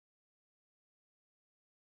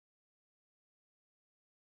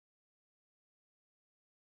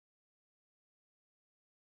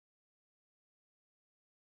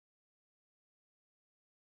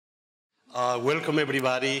Welcome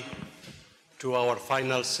everybody to our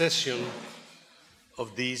final session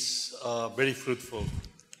of this very fruitful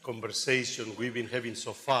conversation we've been having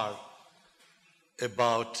so far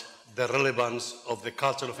about the relevance of the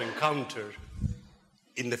culture of encounter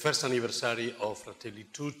in the first anniversary of Fratelli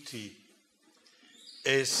Tutti.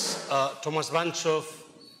 As Thomas Banchoff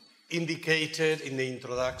indicated in the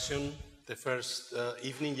introduction the first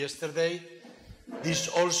evening yesterday, this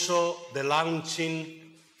is also the launching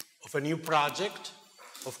of a new project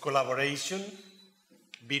of collaboration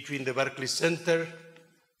between the Berkley Center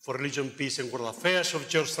for Religion, Peace and World Affairs of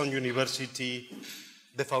Georgetown University,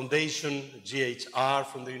 the Foundation, GHR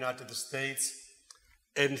from the United States,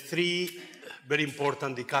 and three very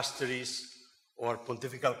important dicasteries or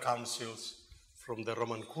pontifical councils from the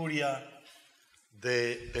Roman Curia,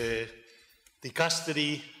 the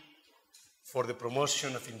dicastery for the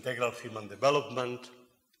promotion of integral human development,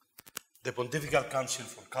 the Pontifical Council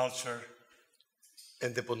for Culture,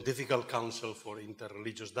 and the Pontifical Council for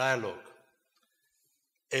Interreligious Dialogue.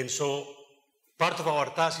 And so part of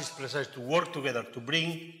our task is precisely to work together, to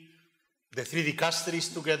bring the three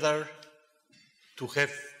dicasteries together, to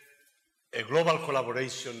have a global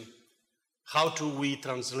collaboration. How do we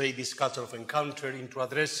translate this culture of encounter into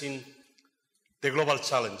addressing the global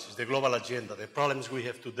challenges, the global agenda, the problems we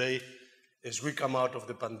have today as we come out of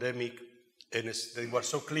the pandemic, and as they were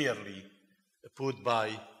so clearly put by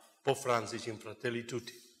Pope Francis in Fratelli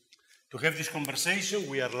Tutti. To have this conversation,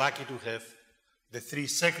 we are lucky to have the three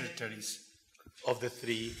secretaries of the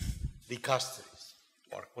three dicasteries,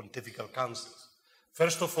 or pontifical councils.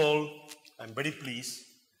 First of all, I'm very pleased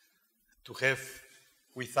to have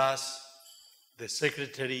with us the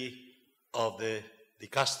secretary of the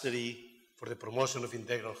dicastery for the promotion of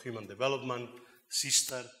integral human development,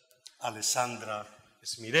 Sister Alessandra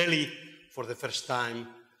Smirelli. For the first time,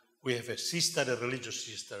 we have a sister, a religious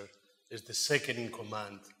sister, as the second in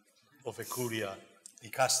command of a Curia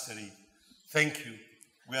dicastery. Thank you.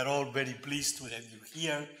 We are all very pleased to have you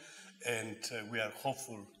here, and we are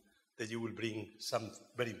hopeful that you will bring some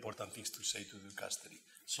very important things to say to the dicastery.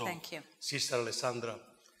 So, thank you. Sister Alessandra,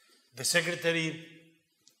 the secretary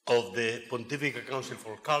of the Pontifical Council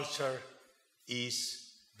for Culture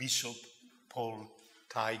is Bishop Paul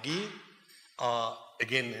Taigi,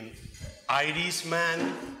 again, an Irish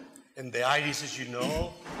man, and the Irish, as you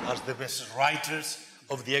know, are the best writers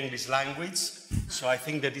of the English language. So I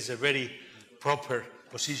think that is a very proper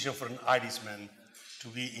position for an Irishman to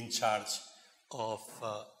be in charge of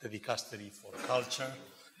the dicastery for culture.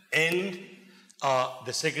 And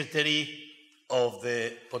the secretary of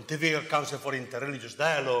the Pontifical Council for Interreligious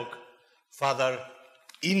Dialogue, Father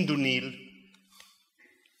Indunil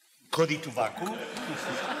Kodituvaku.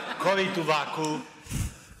 Kodituvaku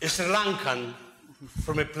is Sri Lankan,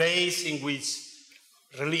 from a place in which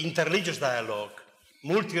interreligious dialogue,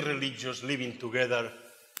 multi-religious living together,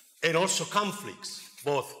 and also conflicts,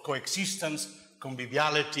 both coexistence,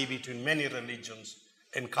 conviviality between many religions,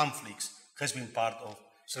 and conflicts has been part of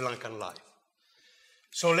Sri Lankan life.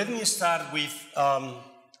 So let me start with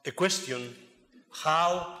a question: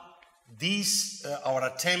 how this, our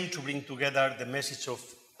attempt to bring together the message of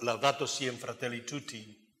Laudato Si and Fratelli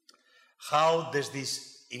Tutti, how does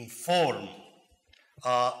this inform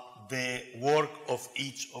the work of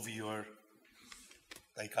each of your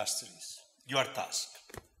dicasteries, your task?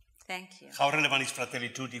 Thank you. How relevant is Fratelli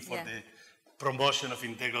Tutti for the promotion of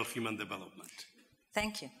integral human development?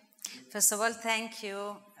 Thank you. First of all, thank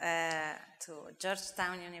you to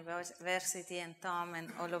Georgetown University and Tom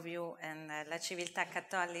and all of you and La Civiltà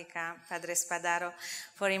Cattolica, Padre Spadaro,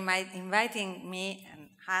 for inviting me and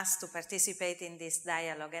us to participate in this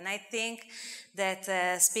dialogue. And I think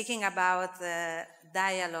that speaking about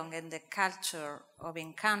dialogue and the culture of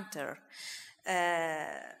encounter,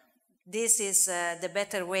 this is the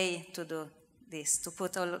better way to do this, to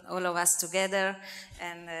put all of us together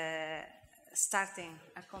and starting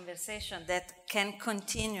a conversation that can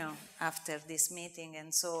continue after this meeting.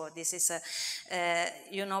 And so this is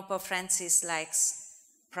you know, Pope Francis likes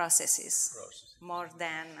processes more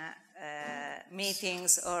than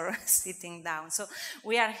meetings or sitting down. So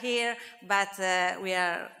we are here, but we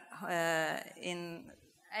are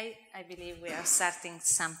I believe we are starting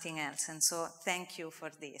something else, and so thank you for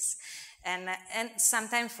this. And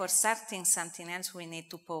sometimes for starting something else, we need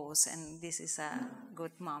to pause, and this is a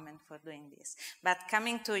good moment for doing this. But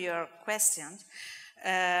coming to your question,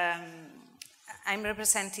 I'm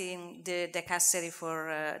representing the dicastery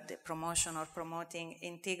for the promotion or promoting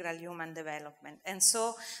integral human development. And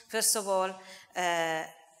so, first of all,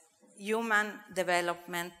 human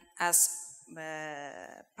development as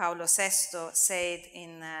Paolo VI said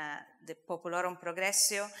in the Populorum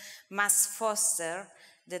Progressio, must foster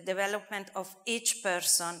the development of each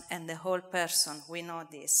person and the whole person. We know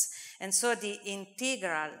this. And so the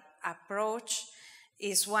integral approach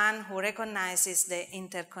is one who recognizes the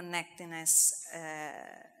interconnectedness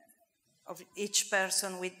of each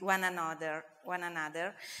person with one another,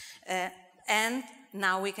 and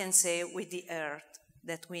now we can say with the earth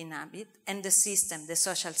that we inhabit, and the system, the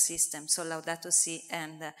social system, so Laudato Si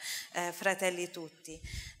and Fratelli Tutti.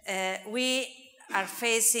 We are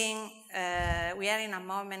in a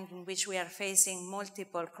moment in which we are facing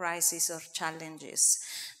multiple crises or challenges.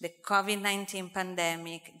 The COVID-19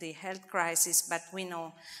 pandemic, the health crisis, but we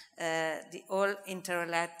know the all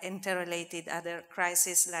interrelated other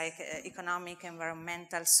crises like economic,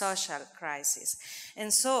 environmental, social crisis.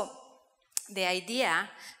 And so the idea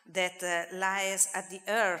that lies at the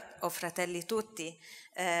heart of Fratelli Tutti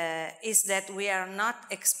is that we are not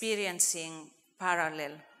experiencing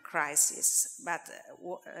parallel crises, but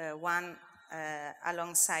one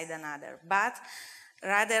alongside another, but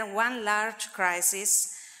rather one large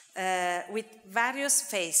crisis with various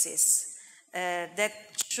phases that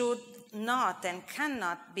should not and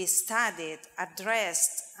cannot be studied,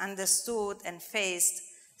 addressed, understood, and faced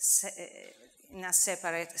in a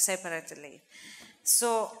separately.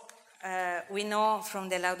 So we know from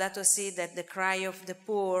the Laudato Si that the cry of the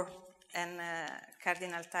poor, and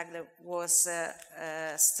Cardinal Tagle was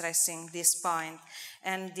stressing this point,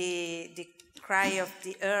 and the cry of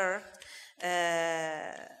the earth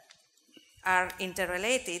are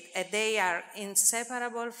interrelated, and they are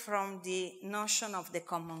inseparable from the notion of the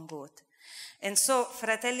common good. And so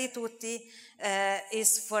Fratelli Tutti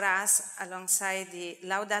is for us, alongside the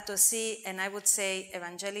Laudato Si, and I would say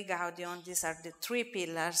Evangelii Gaudium, these are the three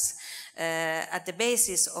pillars at the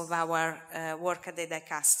basis of our work at the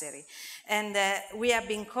dicastery. And we have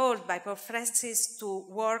been called by Pope Francis to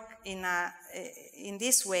work in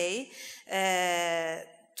this way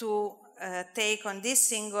to take on this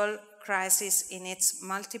single crisis in its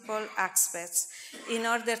multiple aspects in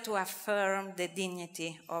order to affirm the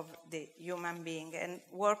dignity of the human being and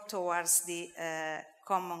work towards the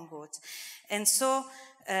common good. And so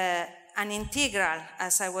an integral,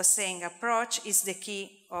 as I was saying, approach is the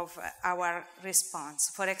key of our response.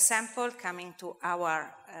 For example, coming to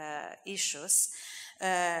our issues,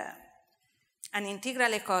 an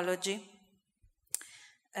integral ecology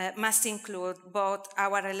must include both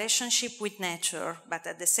our relationship with nature, but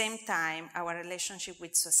at the same time, our relationship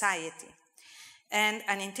with society. And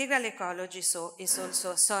an integral ecology is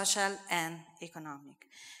also social and economic.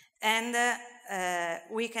 And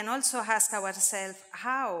we can also ask ourselves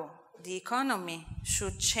how the economy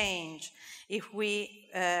should change if we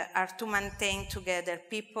are to maintain together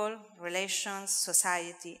people, relations,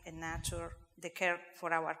 society, and nature, the care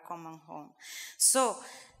for our common home. So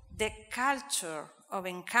the culture of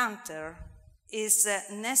encounter is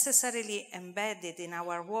necessarily embedded in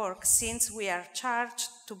our work, since we are charged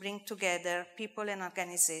to bring together people and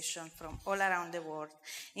organizations from all around the world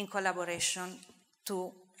in collaboration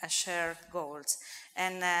to shared goals.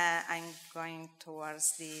 And I'm going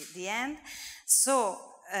towards the end. So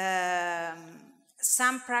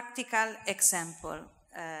some practical example.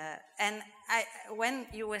 And when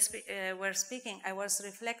you were speaking, I was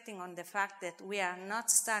reflecting on the fact that we are not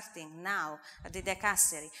starting now at the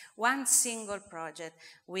dicastery one single project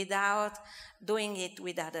without doing it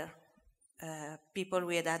with other people,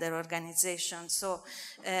 with other organizations. So,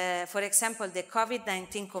 for example, the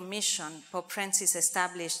COVID-19 Commission Pope Francis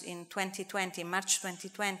established in 2020, March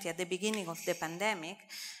 2020, at the beginning of the pandemic,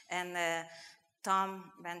 and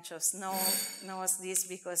Tom Benchos knows this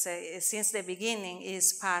because since the beginning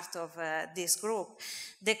is part of this group.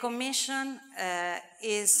 The commission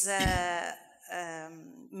is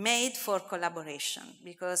made for collaboration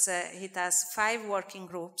because it has 5 working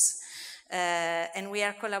groups and we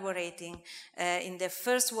are collaborating in the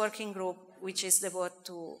first working group, which is devoted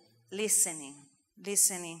to listening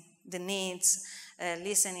the needs,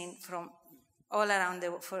 listening from all around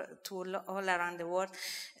the world.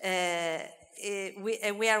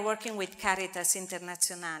 We are working with Caritas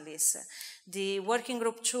Internationalis. The working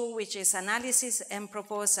group 2, which is analysis and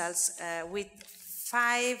proposals with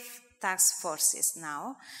 5 task forces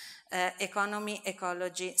now, economy,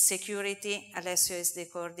 ecology, security, Alessio is the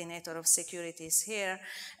coordinator of security, is here,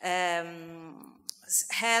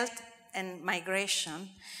 health and migration.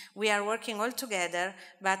 We are working all together,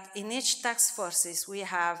 but in each task forces we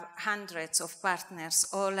have hundreds of partners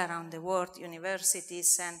all around the world, universities,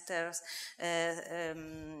 centers,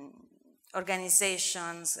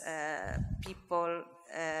 organizations, people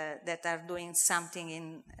that are doing something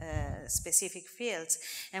in specific fields,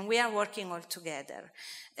 and we are working all together.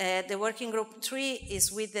 The working group 3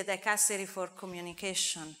 is with the Dicastery for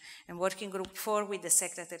Communication, and working group 4 with the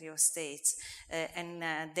Secretary of States, and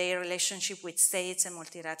their relationship with states and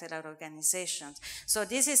multilateral organizations. So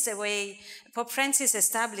this is the way Pope Francis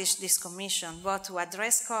established this commission, both to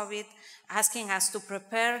address COVID, asking us to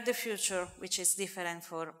prepare the future, which is different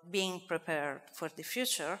for being prepared for the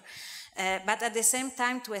future, but at the same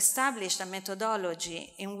time to establish a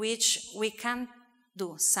methodology in which we can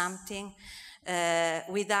do something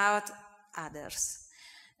without others.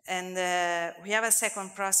 And we have a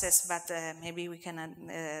second process, but maybe we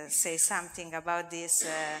can say something about this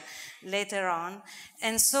later on.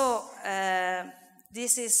 And so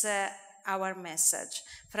this is our message.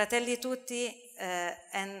 Fratelli Tutti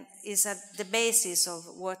and is at the basis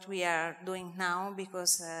of what we are doing now,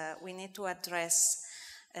 because we need to address,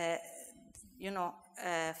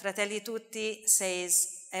 Fratelli Tutti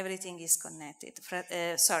says everything is connected.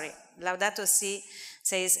 Laudato Si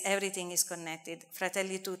says everything is connected.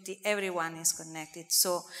 Fratelli Tutti, everyone is connected.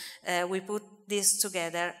 So we put this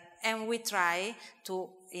together, and we try to,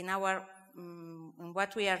 in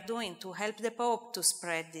what we are doing, to help the Pope to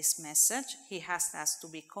spread this message. He asked us to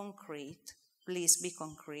be concrete. Please be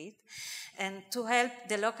concrete, and to help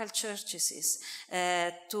the local churches,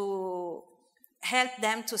 to help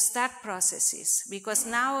them to start processes, because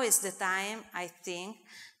now is the time, I think,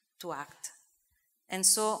 to act. And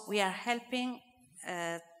so we are helping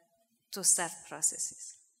to start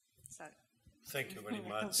processes. Sorry. Thank you very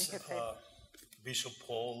much, Bishop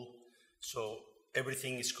Paul. So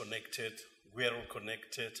everything is connected, we are all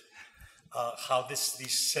connected. How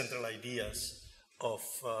these central ideas of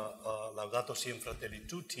Laudato Si and Fratelli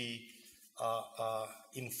Tutti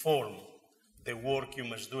inform the work you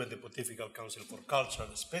must do at the Pontifical Council for Culture,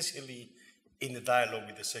 especially in the dialogue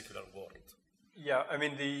with the secular world. Yeah, I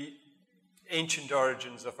mean, the ancient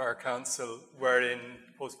origins of our council were in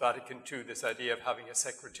post-Vatican II, this idea of having a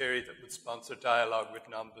secretariat that would sponsor dialogue with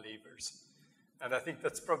non-believers. And I think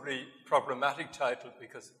that's probably a problematic title,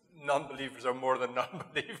 because non-believers are more than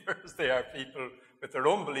non-believers. They are people with their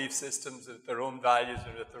own belief systems, with their own values,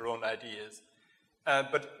 and with their own ideas.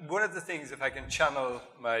 But one of the things, if I can channel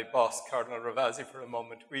my boss, Cardinal Ravasi, for a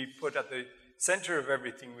moment, we put at the center of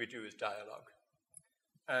everything we do is dialogue.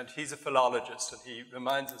 And he's a philologist, and he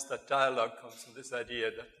reminds us that dialogue comes from this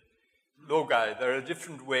idea that logi, there are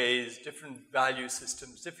different ways, different value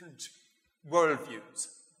systems, different worldviews.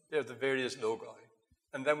 They're the various logi.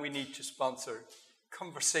 And then we need to sponsor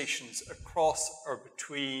conversations across or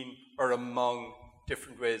between or among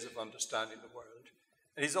different ways of understanding the world.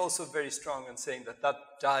 And he's also very strong in saying that that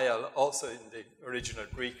dial, also in the original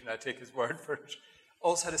Greek, and I take his word for it,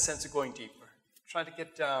 also had a sense of going deeper, trying to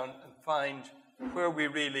get down and find where we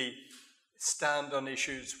really stand on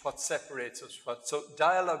issues, what separates us. So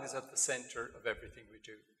dialogue is at the center of everything we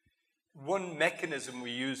do. One mechanism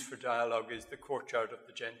we use for dialogue is the Courtyard of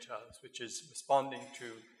the Gentiles, which is responding to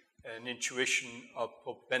an intuition of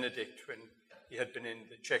Pope Benedict when he had been in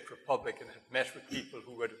the Czech Republic and had met with people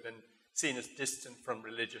who would have been seen as distant from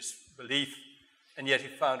religious belief, and yet he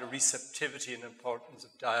found a receptivity and importance of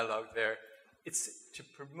dialogue there. It's to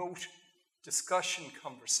promote discussion,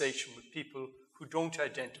 conversation with people who don't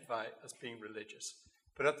identify as being religious.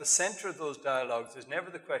 But at the center of those dialogues is never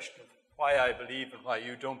the question of why I believe and why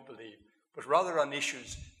you don't believe, but rather on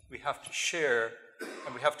issues we have to share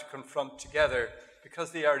and we have to confront together,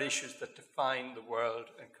 because they are issues that define the world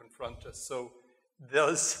and confront us. So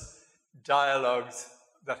those dialogues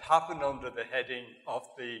that happen under the heading of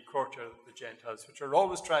the Courtyard of the Gentiles, which are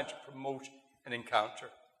always trying to promote an encounter,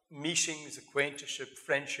 meetings, acquaintanceship,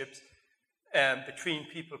 friendships, between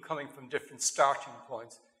people coming from different starting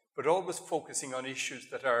points, but always focusing on issues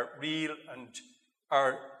that are real and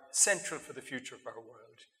are central for the future of our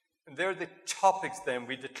world. And they're the topics then,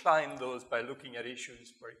 we decline those by looking at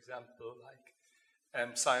issues, for example,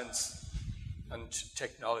 like science and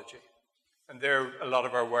technology. And there, a lot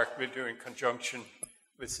of our work we'll do in conjunction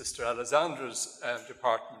with Sister Alessandra's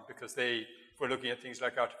department, because we're looking at things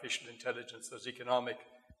like artificial intelligence, there's economic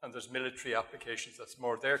and there's military applications, that's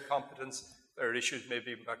more their competence. There are issues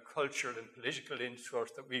maybe about cultural and political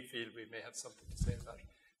intercourse that we feel we may have something to say about.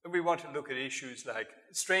 And we want to look at issues like,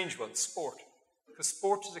 strange ones, sport. Because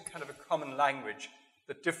sport is a kind of a common language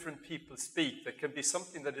that different people speak, that can be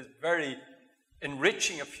something that is very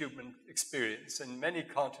enriching of human experience. In many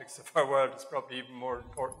contexts of our world, it's probably even more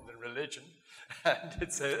important than religion. And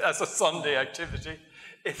it's as a Sunday activity,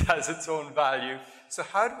 it has its own value. So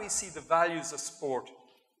how do we see the values of sport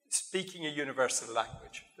speaking a universal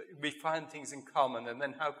language? We find things in common, and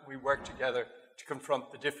then how can we work together to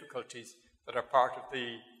confront the difficulties that are part of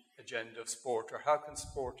the agenda of sport? Or how can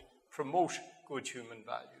sport promote good human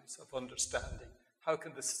values of understanding? How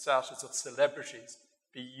can the status of celebrities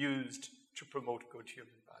be used to promote good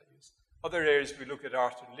human values? Other areas we look at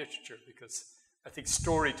art and literature, because I think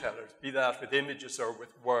storytellers, be that with images or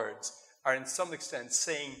with words, are in some extent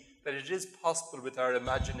saying that it is possible with our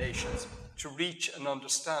imaginations to reach and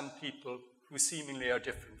understand people who seemingly are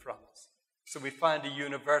different from us. So we find a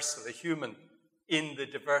universal, a human, in the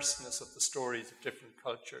diverseness of the stories of different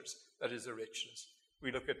cultures that is a richness.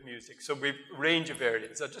 We look at music. So we've a range of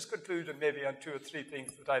areas. I'll just conclude maybe on 2 or 3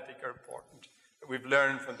 things that I think are important that we've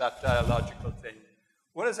learned from that dialogical thing.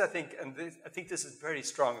 One is, I think, and I think this is very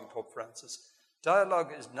strong in Pope Francis,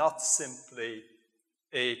 dialogue is not simply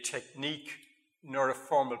a technique nor a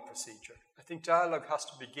formal procedure. I think dialogue has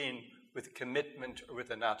to begin with a commitment or with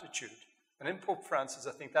an attitude. And in Pope Francis,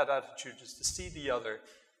 I think that attitude is to see the other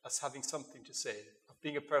as having something to say, of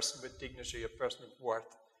being a person with dignity, a person of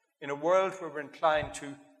worth. In a world where we're inclined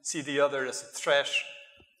to see the other as a threat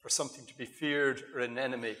or something to be feared or an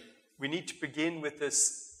enemy, we need to begin with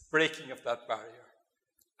this breaking of that barrier.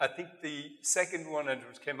 I think the second one, and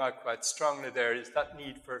it came out quite strongly there, is that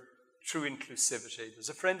need for true inclusivity. There's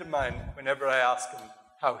a friend of mine, whenever I ask him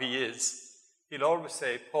how he is, he'll always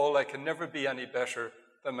say, Paul, I can never be any better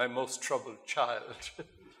than my most troubled child.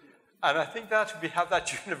 And I think that we have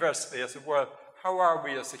that universally as a world. How are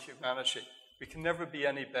we as a humanity? We can never be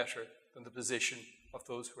any better than the position of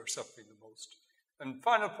those who are suffering the most. And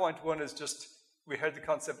final point one is just, we heard the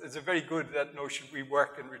concept, it's a very good, that notion, we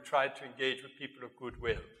work and we try to engage with people of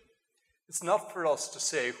goodwill. It's not for us to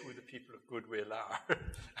say who the people of goodwill are.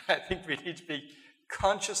 I think we need to be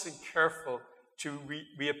conscious and careful to,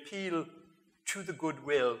 we appeal to the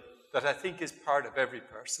goodwill that I think is part of every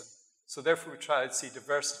person. So therefore we try to see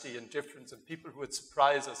diversity and difference and people who would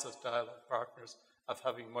surprise us as dialogue partners of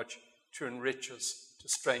having much to enrich us, to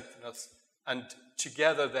strengthen us. And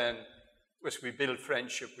together then, as we build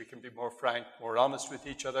friendship, we can be more frank, more honest with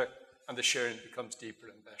each other, and the sharing becomes deeper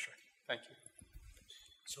and better. Thank you.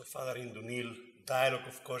 So, Father Indunil, dialogue,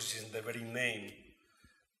 of course, is in the very name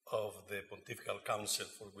of the Pontifical Council,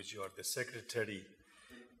 for which you are the secretary.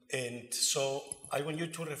 And so I want you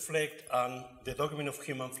to reflect on the document of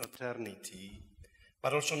human fraternity,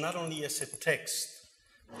 but also not only as a text,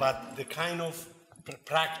 but the kind of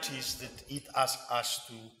practice that it asks us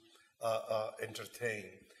to entertain.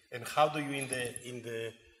 And how do you in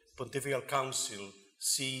the Pontifical Council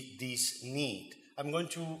see this need? I'm going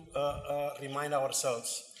to remind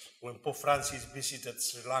ourselves when Pope Francis visited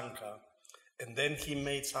Sri Lanka, and then he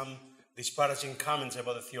made some disparaging comments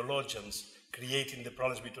about the theologians creating the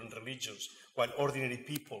problems between religions, while ordinary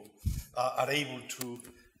people are able to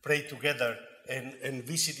pray together and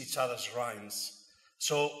visit each other's shrines.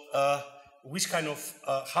 So which kind of,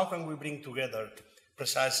 how can we bring together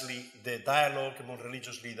precisely the dialogue among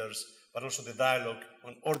religious leaders, but also the dialogue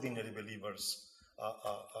on ordinary believers?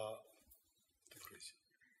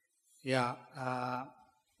 Yeah,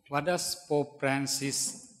 what does Pope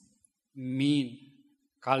Francis mean,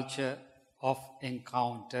 culture of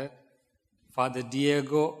encounter? Father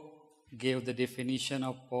Diego gave the definition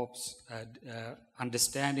of Pope's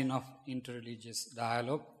understanding of interreligious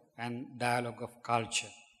dialogue and dialogue of culture.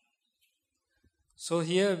 So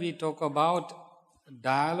here we talk about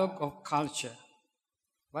dialogue of culture.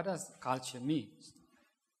 What does culture mean?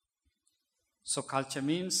 So culture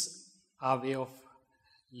means our way of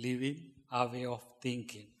living, our way of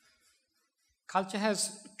thinking. Culture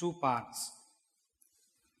has 2 parts.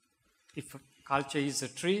 If culture is a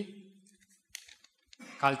tree,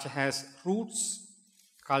 culture has roots,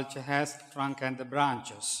 culture has trunk and the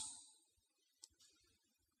branches.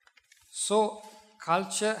 So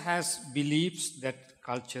culture has beliefs that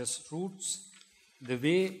culture's roots, the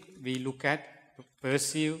way we look at,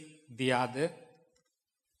 perceive the other,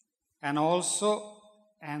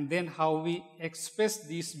 and then how we express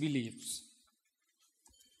these beliefs.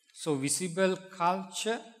 So visible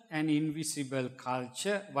culture and invisible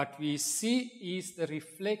culture, what we see is the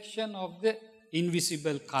reflection of the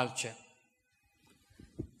invisible culture.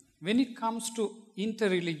 When it comes to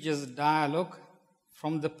interreligious dialogue,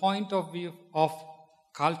 from the point of view of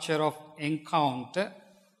culture of encounter,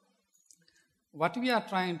 what we are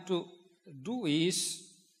trying to do is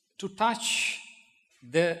to touch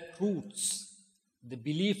the roots, the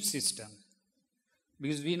belief system.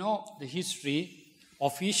 Because we know the history,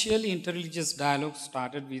 official interreligious dialogue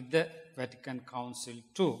started with the Vatican Council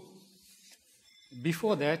II.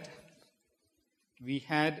 Before that, we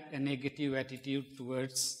had a negative attitude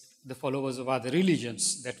towards the followers of other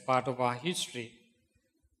religions. That's part of our history.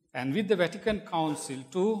 And with the Vatican Council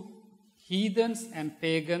II, heathens and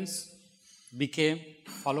pagans became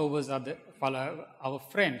followers of our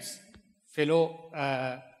friends, fellow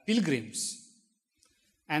pilgrims.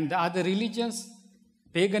 And the other religions,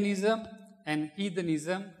 paganism and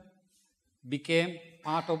heathenism, became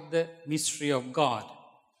part of the mystery of God.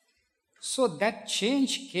 So that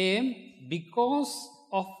change came because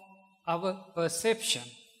of our perception,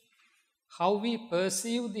 how we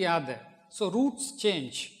perceive the other. So roots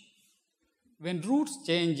change. When roots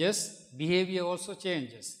changes, behavior also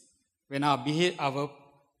changes. When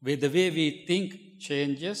the way we think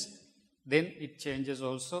changes, then it changes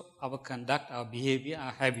also our conduct, our behavior,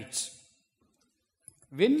 our habits.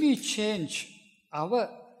 When we change our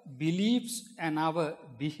beliefs and our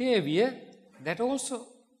behavior, that also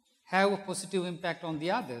have a positive impact on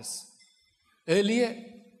the others. Earlier,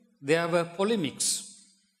 there were polemics,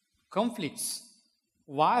 conflicts,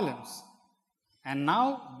 violence. And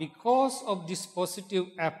now, because of this positive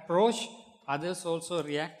approach, others also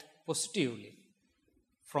react positively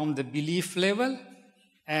from the belief level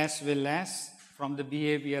as well as from the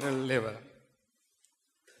behavioral level.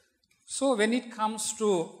 So when it comes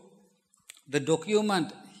to the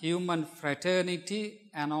document Human Fraternity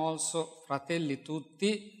and also Fratelli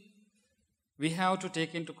Tutti, we have to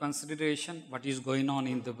take into consideration what is going on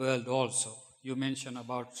in the world also. You mentioned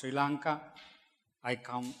about Sri Lanka.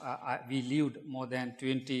 We lived more than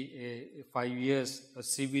 25 years of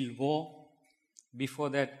civil war. Before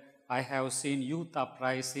that, I have seen youth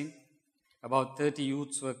uprising. About 30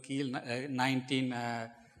 youths were killed in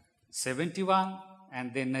 1971.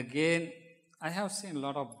 And then again, I have seen a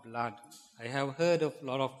lot of blood. I have heard of a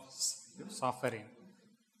lot of suffering.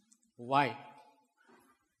 Why?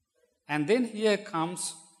 And then here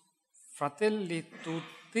comes Fratelli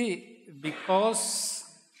Tutti, because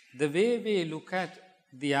the way we look at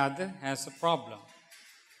the other has a problem.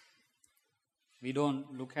 We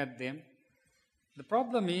don't look at them. The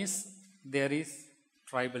problem is there is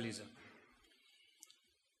tribalism.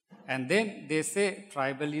 And then they say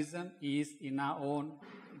tribalism is in our own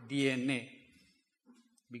DNA,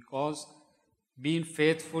 because being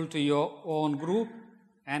faithful to your own group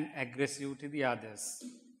and aggressive to the others.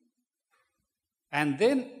 And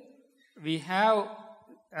then we have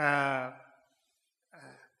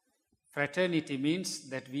fraternity means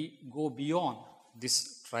that we go beyond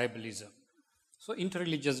this tribalism. So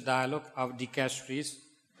interreligious dialogue of dicasteries,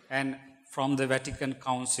 and from the Vatican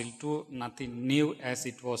Council to nothing new, as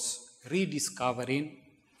it was rediscovering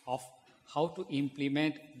of how to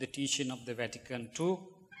implement the teaching of the Vatican II,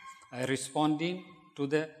 responding to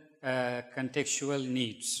the contextual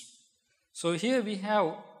needs. So here we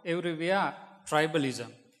have everywhere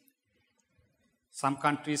tribalism. Some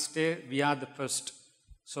countries say we are the first.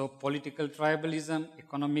 So political tribalism,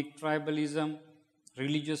 economic tribalism,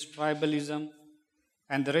 religious tribalism,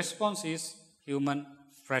 and the response is human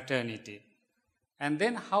fraternity. And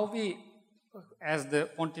then how we, as the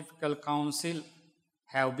Pontifical Council,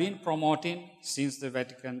 have been promoting since the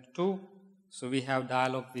Vatican II. So we have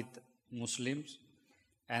dialogue with Muslims,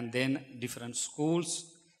 and then different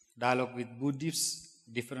schools, dialogue with Buddhists,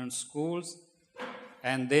 different schools,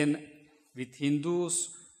 and then with Hindus,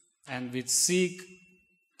 and with Sikh,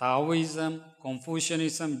 Taoism,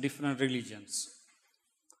 Confucianism, different religions.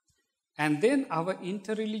 And then our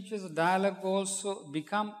interreligious dialogue also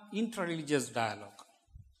become intrareligious dialogue.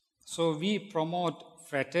 So we promote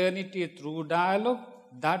fraternity through dialogue.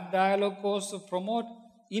 That dialogue also promote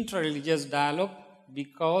intrareligious dialogue,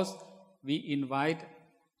 because we invite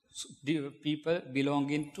people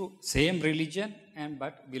belonging to same religion and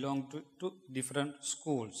but belong to different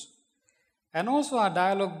schools. And also our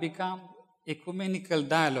dialogue become ecumenical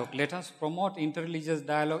dialogue. Let us promote interreligious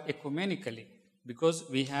dialogue ecumenically, because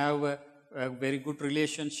we have a very good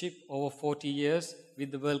relationship over 40 years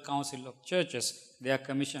with the World Council of Churches. They are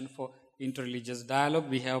commissioned for interreligious dialogue.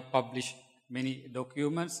 We have published many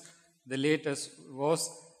documents. The latest was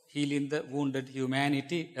Healing the Wounded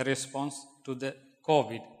Humanity, a response to the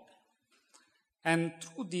COVID. And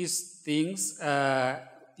through these things,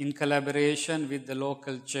 in collaboration with the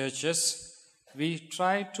local churches, we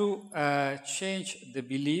try to change the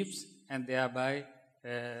beliefs and thereby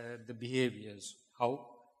the behaviors, how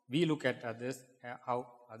we look at others, how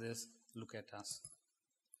others look at us.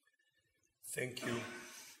 Thank you.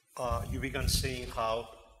 You began saying how,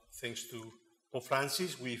 thanks to Pope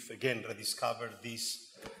Francis, we've again rediscovered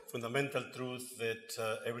this fundamental truth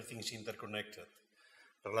that everything is interconnected.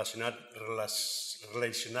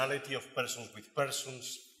 Relationality of persons,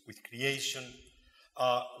 with creation.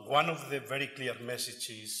 One of the very clear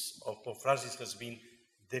messages of Pope Francis has been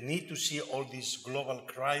the need to see all these global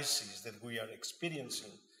crises that we are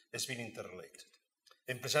experiencing as being interrelated.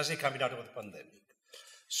 and precisely coming out of the pandemic.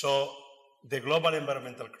 So the global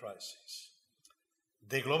environmental crisis,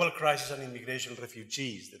 the global crisis on immigration and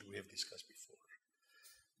refugees that we have discussed before,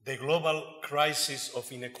 the global crisis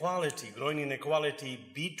of inequality, growing inequality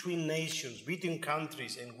between nations, between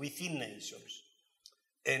countries and within nations,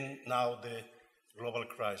 and now the global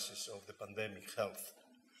crisis of the pandemic health.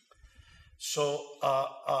 So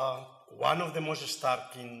one of the most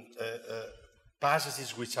starking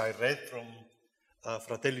passages which I read from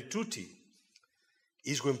Fratelli Tutti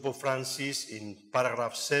is when Pope Francis in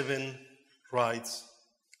paragraph 7 writes,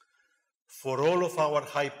 "For all of our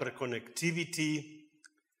hyperconnectivity,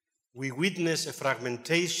 we witness a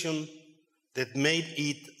fragmentation that made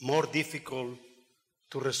it more difficult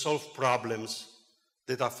to resolve problems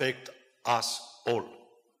that affect us all.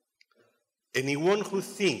 Anyone who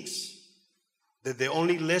thinks that the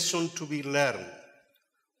only lesson to be learned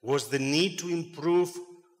was the need to improve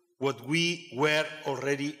what we were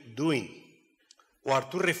already doing, or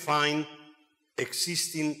to refine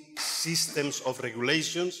existing systems of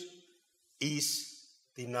regulations is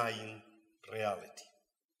denying reality."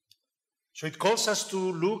 So it calls us to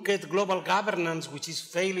look at global governance, which is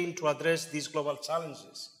failing to address these global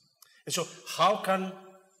challenges. And so how can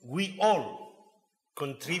we all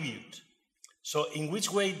contribute? So in which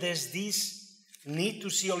way does this need to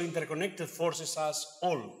see all interconnected forces us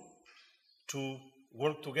all to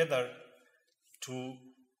work together to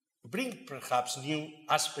bring perhaps new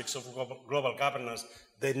aspects of global governance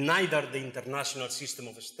that neither the international system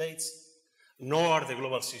of states nor the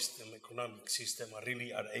global system, economic system,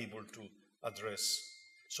 really are able to address?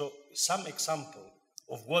 So some example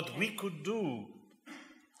of what we could do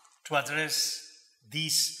to address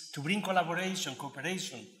this, to bring collaboration,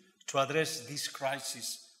 cooperation, to address this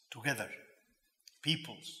crisis together.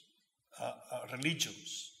 Peoples,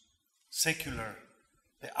 religions, secular,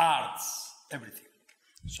 the arts, everything.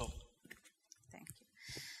 So, thank you.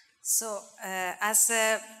 So, as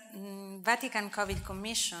a Vatican COVID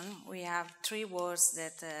Commission, we have 3 words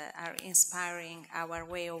that are inspiring our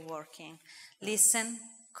way of working: listen,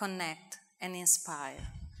 connect, and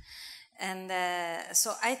inspire. And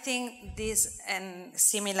so I think this, and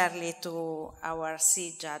similarly to our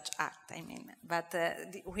See Judge Act, I mean, but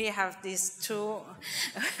we have these 2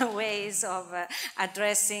 ways of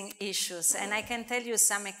addressing issues. And I can tell you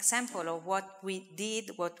some example of what we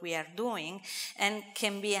did, what we are doing, and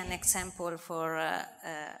can be an example for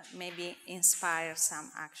maybe inspire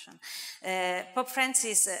some action. Pope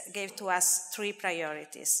Francis gave to us 3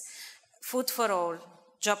 priorities: food for all,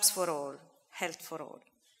 jobs for all, health for all.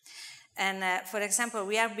 And for example,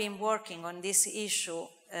 we have been working on this issue,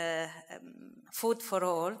 food for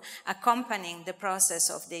all, accompanying the process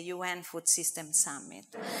of the UN Food System Summit.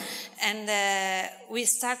 And we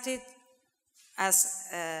started, as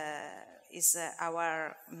is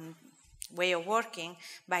our way of working,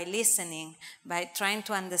 by listening, by trying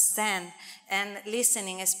to understand, and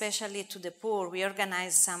listening especially to the poor. We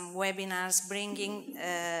organized some webinars bringing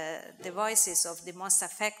the voices of the most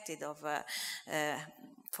affected of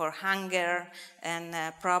for hunger and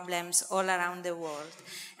problems all around the world.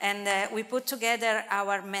 And we put together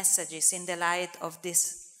our messages in the light of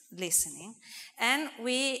this listening. And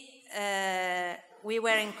we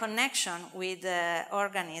were in connection with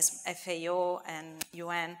organisms, FAO and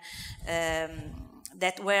UN,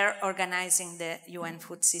 that were organizing the UN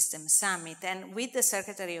Food System Summit. And with the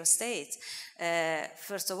Secretary of State,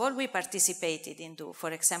 first of all, we participated into,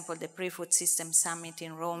 for example, the Pre-Food System Summit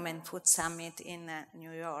in Rome and Food Summit in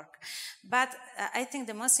New York. But I think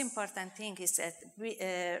the most important thing is that we,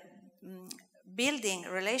 building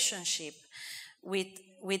relationship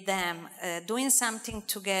with them, doing something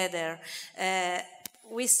together.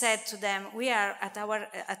 We said to them, we are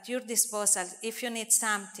at your disposal if you need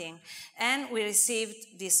something. And we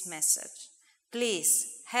received this message: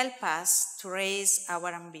 please help us to raise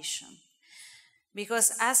our ambition.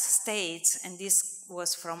 Because as states, and this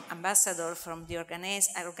was from ambassador, from the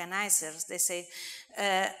organizers, they say,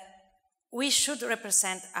 we should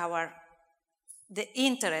represent the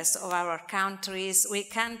interests of our countries. We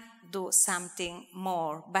can't do something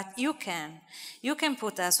more, but you can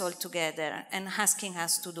put us all together and asking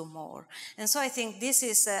us to do more. And so I think this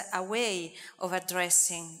is a way of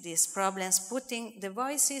addressing these problems, putting the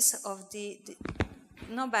voices of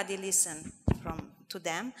nobody listen to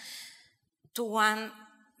them, to one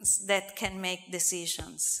that can make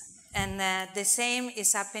decisions. And the same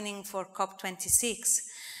is happening for COP26.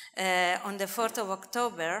 On the 4th of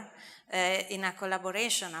October, in a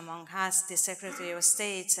collaboration among us, the Secretary of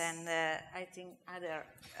State, and I think other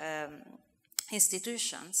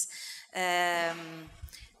institutions,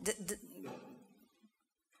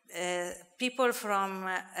 people from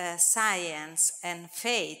science and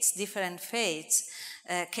faiths, different faiths,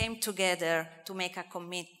 came together to make a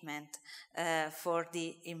commitment for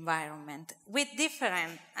the environment. With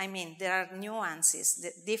different, I mean, there are nuances,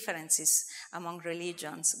 differences among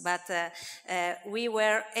religions, but we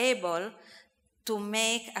were able to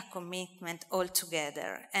make a commitment all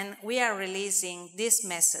together. And we are releasing this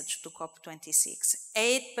message to COP26.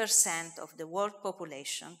 8% of the world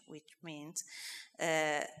population, which means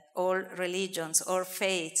all religions or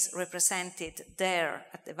faiths represented there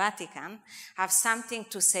at the Vatican, have something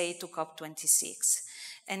to say to COP26.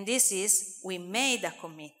 And this is, we made a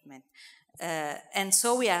commitment. And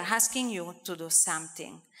so we are asking you to do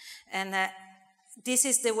something. And this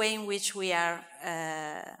is the way in which we are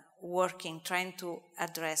working, trying to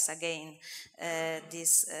address again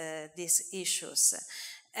these issues.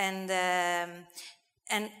 And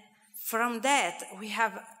from that, we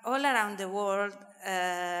have all around the world,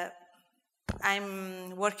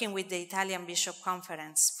 I'm working with the Italian Bishop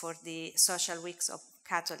Conference for the Social Weeks of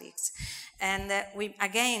Catholics. And we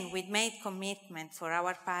made commitment for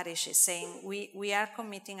our parishes, saying we are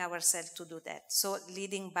committing ourselves to do that. So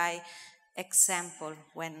leading by example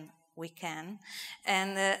when we can,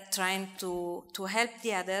 and trying to help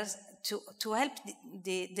the others, to help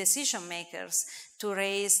the decision makers to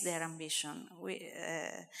raise their ambition.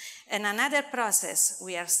 And another process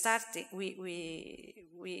we are starting,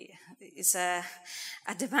 it's a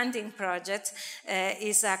demanding project,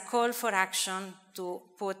 is a call for action to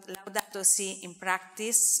put Laudato Si in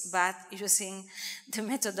practice, but using the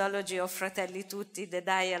methodology of Fratelli Tutti, the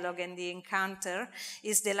dialogue and the encounter,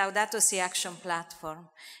 is the Laudato Si Action Platform.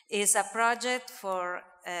 It's a project for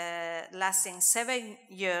lasting 7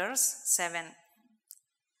 years.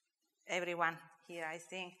 Everyone here, I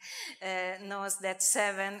think, knows that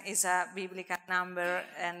 7 is a biblical number,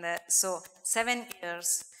 and so 7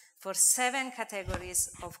 years for 7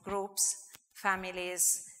 categories of groups,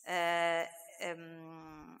 families,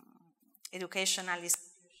 educational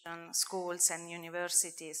institutions, schools and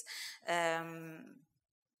universities,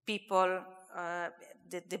 people,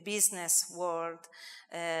 the business world,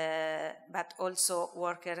 but also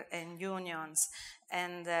worker and unions,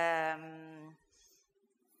 and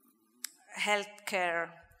healthcare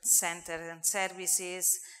centers and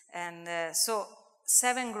services, and so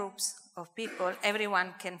 7 groups of people,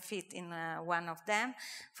 everyone can fit in one of them,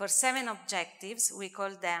 for 7 objectives. We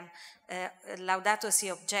call them Laudato Si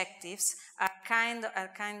objectives, a kind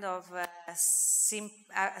of a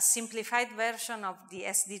simplified version of the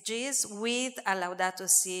SDGs with a Laudato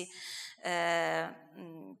Si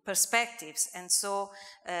perspectives. And so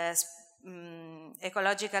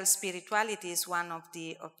ecological spirituality is one of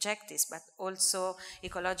the objectives, but also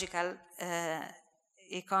ecological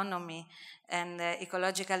economy and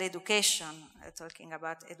ecological education, talking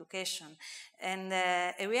about education. And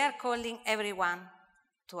we are calling everyone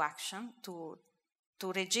to action, to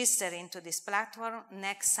register into this platform.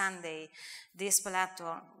 Next Sunday, this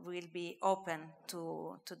platform will be open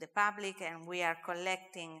to the public, and we are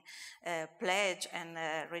collecting pledge and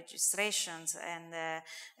registrations, and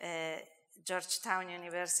Georgetown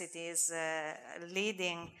University is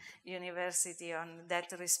leading university on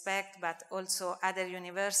that respect, but also other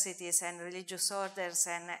universities and religious orders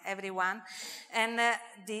and everyone. And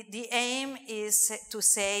the aim is to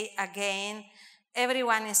say again,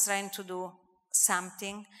 everyone is trying to do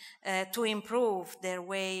something to improve their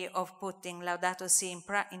way of putting Laudato Si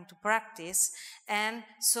into practice, and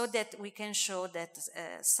so that we can show that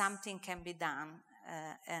something can be done,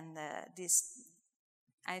 and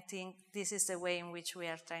I think this is the way in which we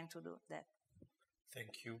are trying to do that.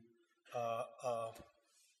 Thank you.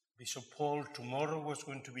 Bishop Paul, tomorrow was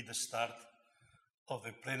going to be the start of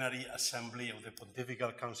the plenary assembly of the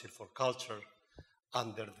Pontifical Council for Culture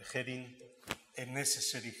under the heading A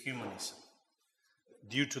Necessary Humanism.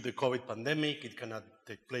 Due to the COVID pandemic, it cannot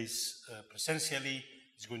take place presentially.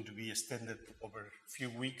 It's going to be extended over a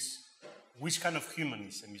few weeks. Which kind of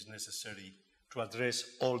humanism is necessary to address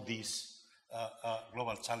all these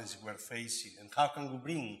global challenges we're facing, and how can we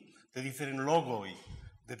bring the different logoi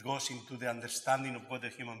that goes into the understanding of what the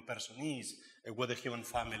human person is and what the human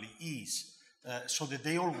family is, so that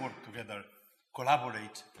they all work together,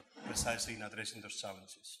 collaborate precisely in addressing those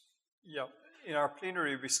challenges? Yeah, in our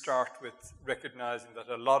plenary we start with recognizing that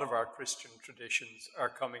a lot of our Christian traditions are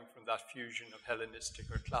coming from that fusion of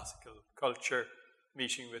Hellenistic or classical culture,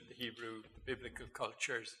 meeting with the Hebrew, the biblical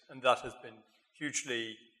cultures, and that has been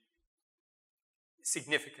hugely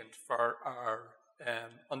significant for our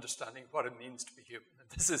understanding what it means to be human. And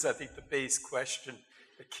this is, I think, the base question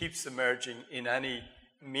that keeps emerging in any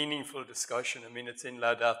meaningful discussion. I mean, it's in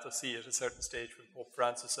Laudato Si at a certain stage where Pope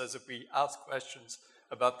Francis says if we ask questions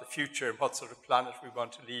about the future and what sort of planet we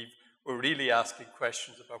want to leave, we're really asking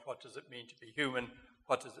questions about what does it mean to be human,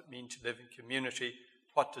 what does it mean to live in community,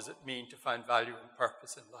 what does it mean to find value and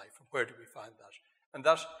purpose in life, and where do we find that? And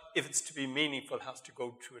that, if it's to be meaningful, has to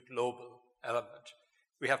go to a global element.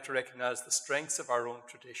 We have to recognize the strengths of our own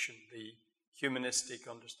tradition, the humanistic,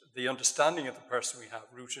 the understanding of the person we have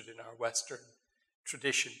rooted in our Western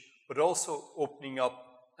tradition, but also opening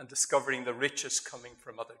up and discovering the riches coming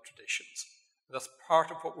from other traditions. That's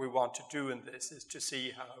part of what we want to do in this, is to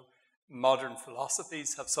see how modern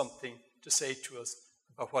philosophies have something to say to us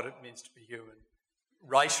about what it means to be human.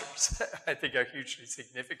 Writers, I think, are hugely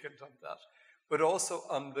significant on that, but also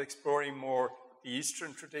on exploring more the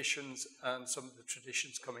Eastern traditions and some of the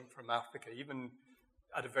traditions coming from Africa, even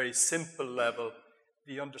at a very simple level,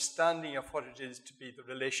 the understanding of what it is to be the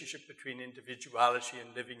relationship between individuality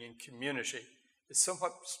and living in community is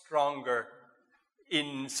somewhat stronger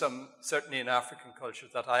in some, certainly in African cultures,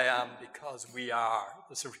 that I am because we are.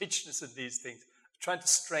 There's a richness in these things. Trying to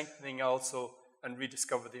strengthening also and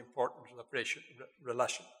rediscover the importance of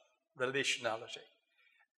relationality.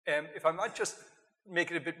 If I might just make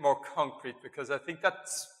it a bit more concrete, because I think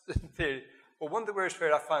that's one of the areas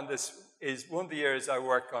where I find this is, one of the areas I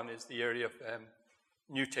work on is the area of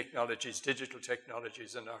new technologies, digital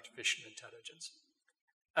technologies, and artificial intelligence.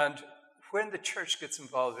 And when the church gets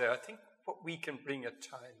involved there, I think what we can bring at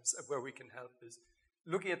times, where we can help, is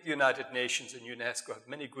looking at the United Nations and UNESCO have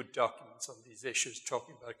many good documents on these issues,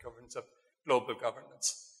 talking about governance of global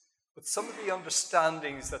governance. But some of the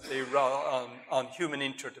understandings that they run on human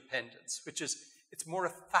interdependence, which is, it's more a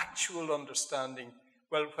factual understanding,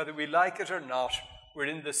 well, whether we like it or not, we're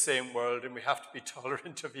in the same world and we have to be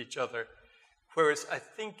tolerant of each other. Whereas I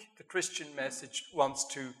think the Christian message wants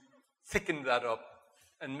to thicken that up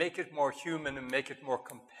and make it more human and make it more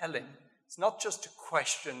compelling. It's not just a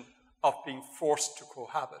question of being forced to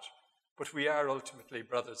cohabit, but we are ultimately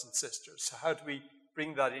brothers and sisters. So how do we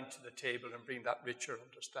bring that into the table and bring that richer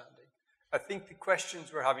understanding? I think the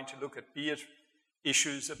questions we're having to look at, be it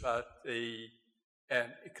issues about the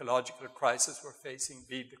ecological crisis we're facing,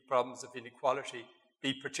 be it the problems of inequality,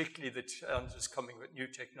 be particularly the challenges coming with new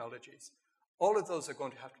technologies, all of those are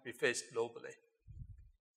going to have to be faced globally.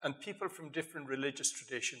 And people from different religious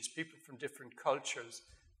traditions, people from different cultures,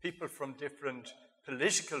 people from different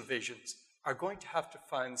political visions are going to have to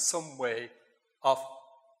find some way of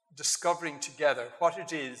discovering together what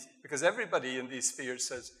it is, because everybody in these spheres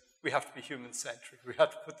says we have to be human-centric, we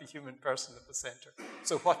have to put the human person at the center.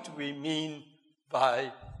 So what do we mean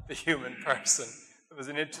by the human person? There was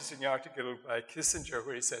an interesting article by Kissinger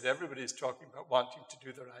where he said everybody's talking about wanting to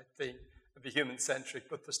do the right thing and be human-centric,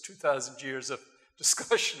 but there's 2,000 years of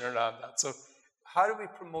discussion around that. So how do we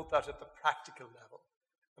promote that at the practical level?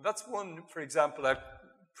 And that's one, for example,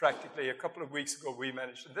 practically a couple of weeks ago we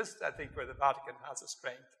managed, and this is, I think, where the Vatican has a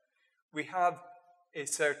strength. We have a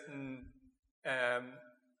certain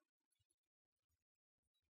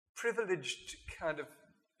privileged kind of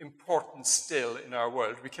importance still in our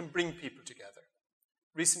world. We can bring people together.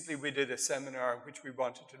 Recently we did a seminar in which we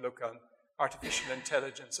wanted to look on artificial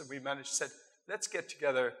intelligence, and we managed to say, let's get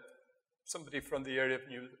together somebody from the area of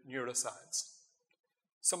neuroscience,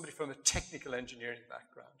 somebody from a technical engineering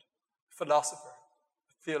background, a philosopher,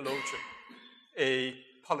 a theologian, a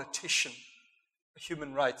politician, a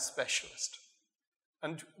human rights specialist.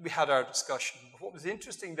 And we had our discussion. What was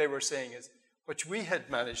interesting, they were saying, is what we had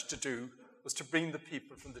managed to do was to bring the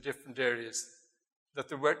people from the different areas, that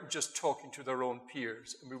they weren't just talking to their own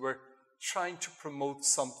peers, and we were trying to promote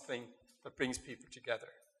something that brings people together.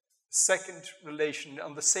 The second relation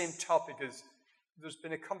on the same topic is, there's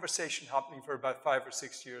been a conversation happening for about 5 or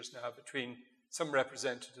 6 years now between some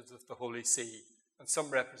representatives of the Holy See and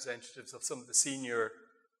some representatives of some of the senior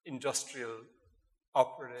industrial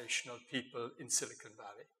operational people in Silicon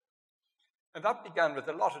Valley. And that began with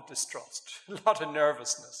a lot of distrust, a lot of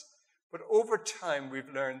nervousness. But over time,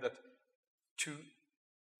 we've learned that to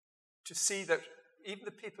see that even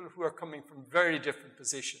the people who are coming from very different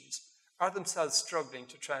positions are themselves struggling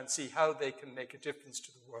to try and see how they can make a difference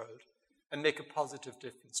to the world and make a positive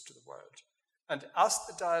difference to the world. And as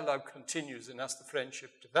the dialogue continues and as the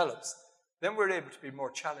friendship develops, then we're able to be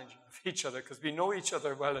more challenging of each other because we know each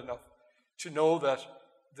other well enough to know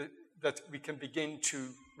that we can begin to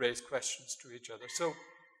raise questions to each other. So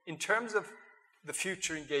in terms of the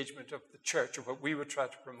future engagement of the church, or what we would try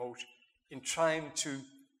to promote in trying to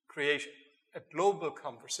create a global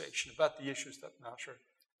conversation about the issues that matter,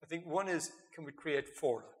 I think one is, can we create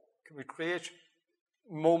fora? Can we create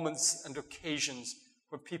moments and occasions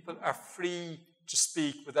where people are free to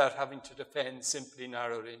speak without having to defend simply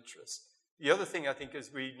narrow interests. The other thing I think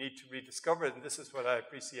is we need to rediscover, and this is what I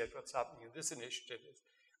appreciate what's happening in this initiative, is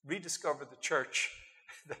rediscover the church,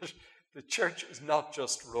 that the church is not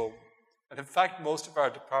just Rome. And in fact, most of our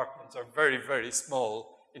departments are very, very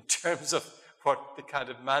small in terms of what the kind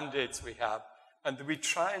of mandates we have, and that we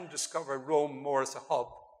try and discover Rome more as a hub,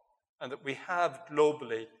 and that we have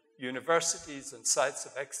globally universities and sites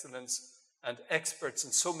of excellence and experts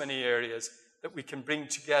in so many areas that we can bring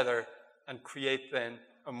together and create then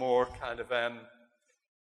a more kind of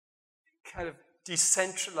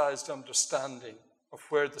decentralized understanding of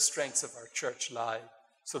where the strengths of our church lie,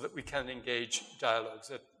 so that we can engage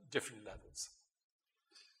dialogues at different levels.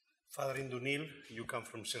 Father Indunil, you come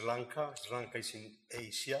from Sri Lanka. Sri Lanka is in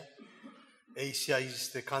Asia. Asia is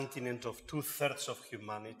the continent of 2/3 of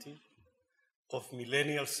humanity, of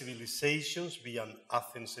millennial civilizations beyond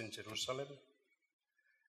Athens and Jerusalem,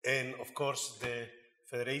 and of course the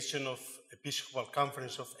Federation of Episcopal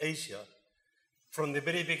Conference of Asia, from the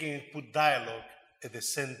very beginning, put dialogue at the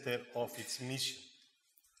center of its mission.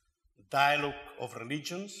 Dialogue of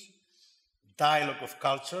religions, dialogue of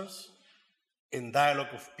cultures, and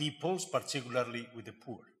dialogue of peoples, particularly with the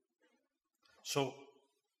poor. So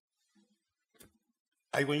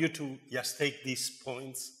I want you to just take these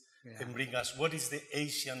points and bring us what is the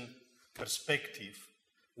Asian perspective,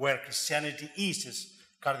 where Christianity is, as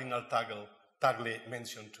Cardinal Tagle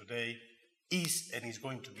mentioned today, is and is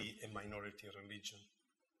going to be a minority religion.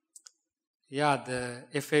 Yeah, the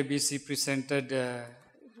FABC presented,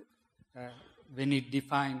 when it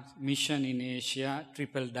defines mission in Asia,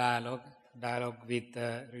 triple dialogue, dialogue with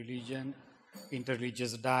religion,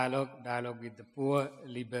 interreligious dialogue, dialogue with the poor,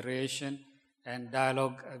 liberation, and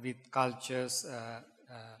dialogue with cultures,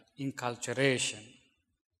 inculturation.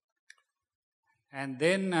 And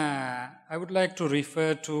then I would like to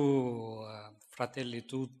refer to Fratelli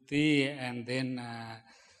Tutti and then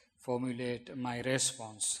formulate my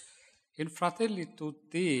response. In Fratelli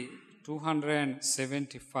Tutti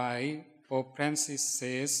 275, Pope Francis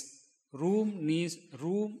says, room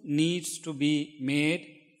needs to be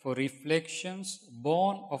made for reflections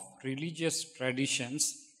born of religious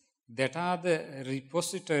traditions that are the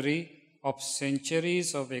repository of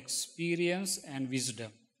centuries of experience and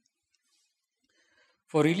wisdom.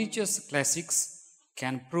 For religious classics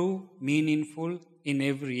can prove meaningful in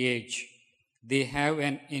every age. They have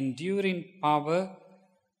an enduring power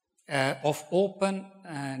of open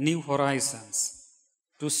new horizons,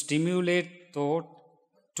 to stimulate thought,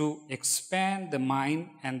 to expand the mind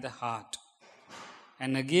and the heart.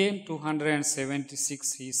 And again,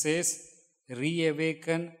 276, he says,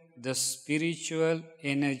 reawaken the spiritual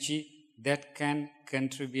energy that can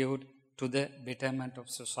contribute to the betterment of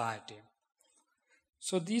society.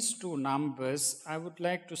 So these two numbers, I would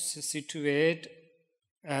like to situate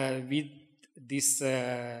with this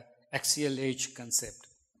axial age concept.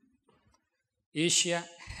 Asia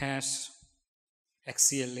has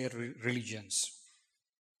axial religions.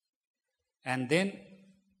 And then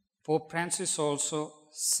Pope Francis also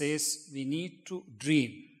says we need to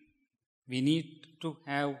dream. We need to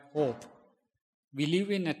have hope. We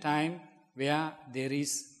live in a time where there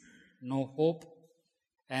is no hope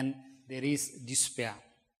and there is despair,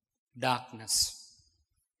 darkness.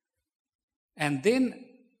 And then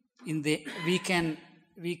we can,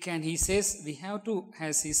 he says, we have to,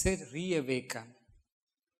 as he said, reawaken.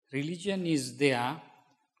 Religion is there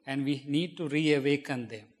and we need to reawaken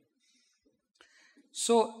them.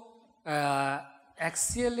 So,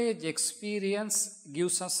 axial age experience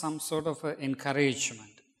gives us some sort of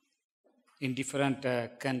encouragement in different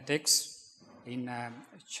contexts. In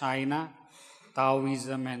China,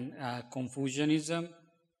 Taoism and Confucianism,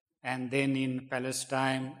 and then in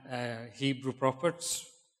Palestine, Hebrew prophets,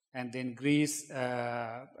 and then Greece,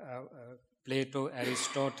 Plato,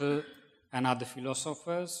 Aristotle, and other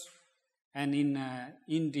philosophers, and in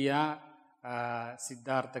India,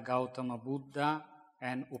 Siddhartha Gautama Buddha,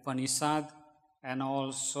 and Upanishad, and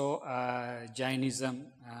also Jainism,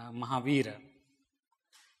 Mahavira.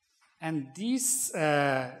 And these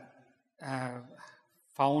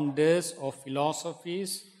founders of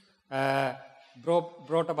philosophies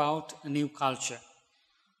brought about a new culture.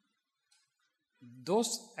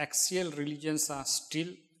 Those axial religions are still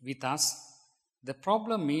with us. The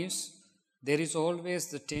problem is there is always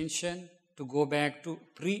the tension to go back to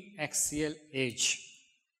pre-axial age.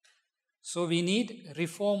 So we need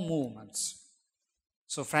reform movements.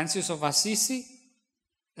 So Francis of Assisi,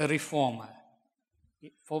 a reformer.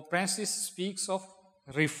 Pope Francis speaks of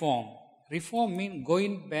reform. Reform means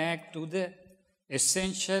going back to the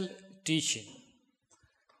essential teaching.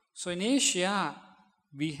 So in Asia,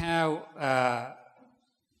 we have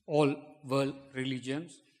all world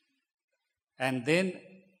religions. And then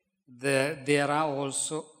there are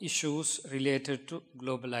also issues related to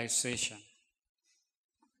globalization.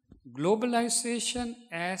 Globalization,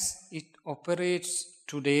 as it operates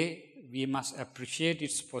today, we must appreciate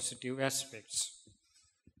its positive aspects.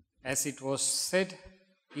 As it was said,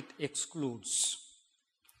 it excludes.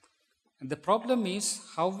 And the problem is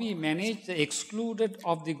how we manage the excluded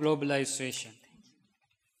of the globalization.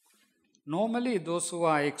 Normally, those who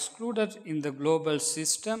are excluded in the global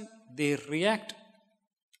system, they react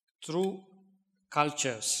through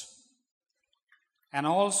cultures. And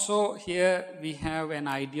also here we have an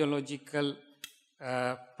ideological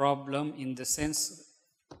problem, in the sense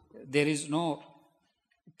there is no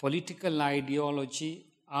political ideology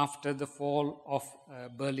after the fall of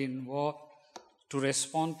Berlin Wall to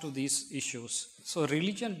respond to these issues. So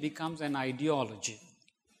religion becomes an ideology.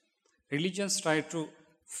 Religions try to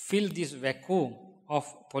fill this vacuum of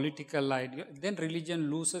political ideology. Then religion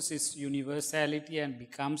loses its universality and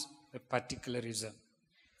becomes a particularism.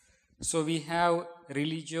 So we have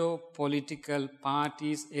religio-political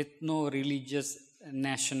parties, ethno-religious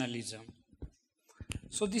nationalism.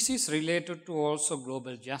 So this is related to also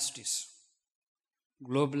global justice.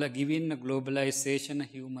 Giving globalization a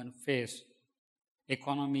human face.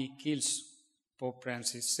 Economy kills, Pope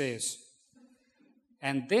Francis says.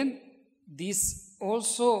 And then this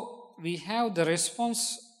also, we have the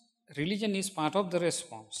response. Religion is part of the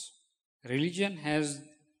response. Religion has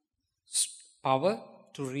power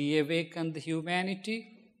to reawaken the humanity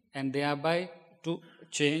and thereby to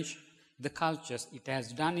change the cultures. It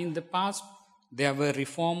has done in the past. There were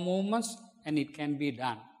reform movements and it can be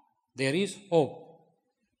done. There is hope.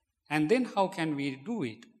 And then how can we do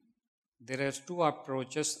it? There are two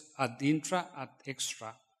approaches, ad intra, ad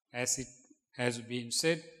extra. As it has been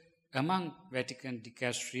said, among Vatican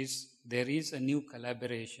dicasteries, there is a new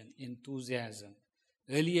collaboration, enthusiasm.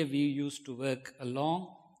 Earlier we used to work alone,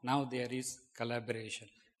 now there is collaboration.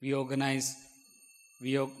 We organize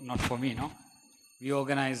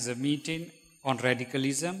a meeting on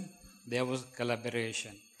radicalism, there was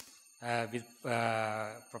collaboration with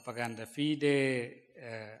Propaganda Fide,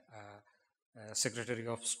 Secretary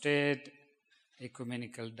of State,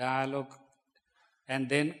 ecumenical dialogue, and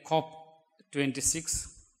then COP26,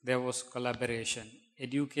 there was collaboration.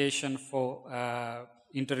 Education for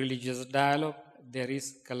interreligious dialogue, there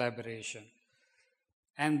is collaboration.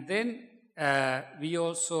 And then we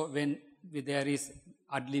also, when there is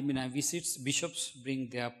ad limina visits, bishops bring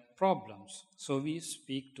their problems. So we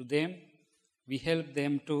speak to them, we help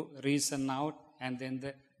them to reason out, and then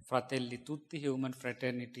the Fratelli Tutti, human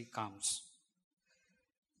fraternity, comes.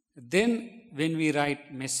 Then when we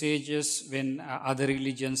write messages, when other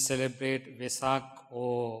religions celebrate Vesak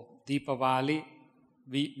or Deepavali,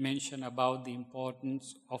 we mention about the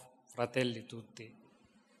importance of Fratelli Tutti.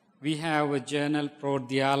 We have a journal, Pro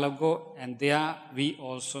Dialogo, and there we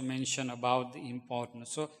also mention about the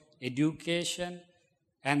importance. So education,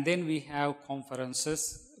 and then we have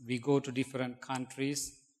conferences. We go to different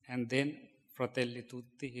countries, and then Fratelli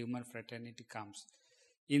Tutti, human fraternity, comes.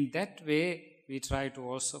 In that way, we try to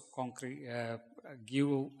also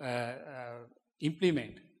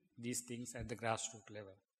implement these things at the grassroots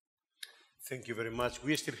level. Thank you very much.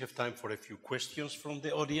 We still have time for a few questions from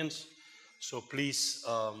the audience. So please,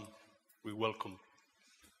 we welcome.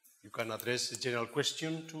 You can address a general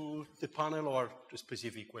question to the panel or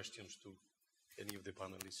specific questions to any of the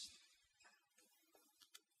panelists.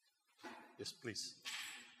 Yes, please.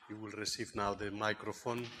 You will receive now the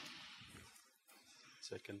microphone.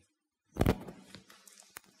 Second.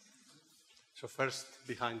 So first,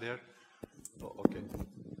 behind there. Oh, okay.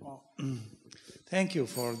 Well, thank you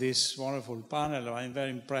for this wonderful panel. I'm very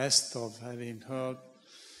impressed of having heard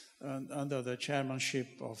under the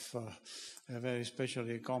chairmanship of a very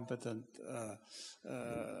specially competent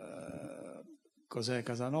José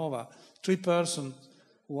Casanova, three persons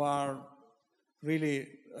who are really,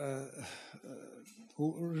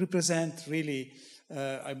 who represent really,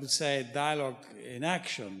 I would say, dialogue in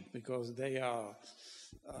action, because they are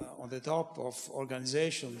on the top of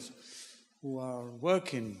organizations who are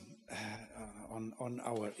working on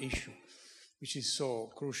our issue, which is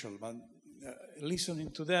so crucial. But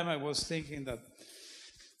listening to them, I was thinking that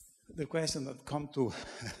the question that come to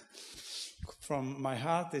from my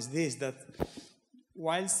heart is this, that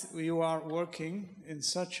whilst you are working in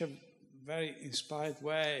such a very inspired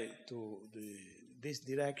way to this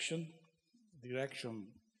direction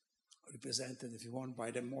represented, if you want,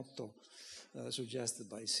 by the motto suggested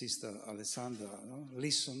by Sister Alessandra, no?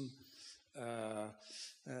 Listen,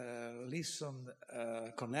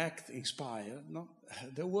 connect, inspire. No?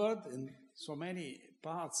 The word in so many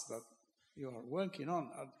parts that you are working on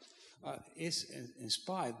is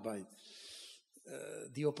inspired by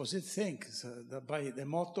the opposite thing, so by the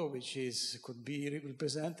motto which could be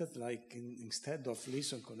represented like instead of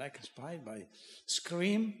listen, connect, inspired by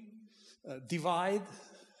scream, divide,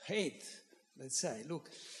 hate. Let's say, look,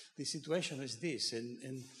 the situation is this.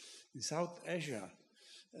 In South Asia,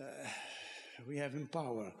 we have in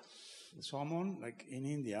power someone like in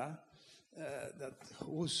India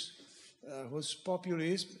whose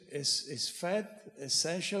populism is fed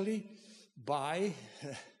essentially by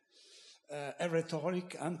a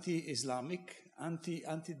rhetoric anti-Islamic,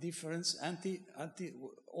 anti-difference, anti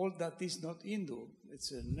all that is not Hindu.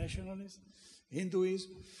 It's a nationalist,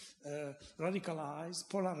 Hinduism, radicalized,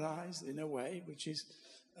 polarized in a way which is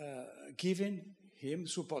giving him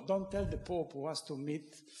support. Don't tell the Pope who has to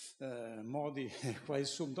meet Modi quite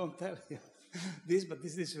soon. Don't tell him this, but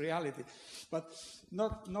this is reality. But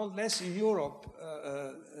not less in Europe.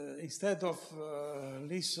 Instead of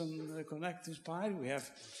listen, connect, inspire,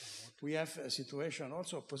 we have a situation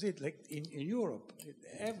also opposite. Like in Europe,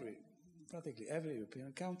 practically every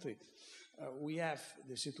European country, we have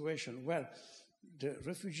the situation where the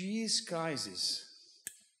refugees crisis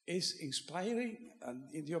is inspiring, and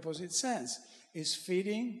in the opposite sense, is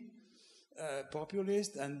feeding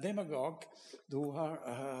populists and demagogues who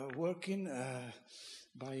are working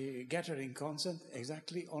by gathering consent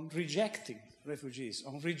exactly on rejecting refugees,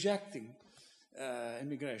 on rejecting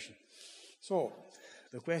immigration. So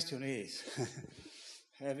the question is,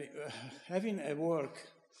 having a work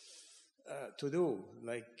to do,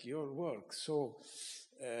 like your work, so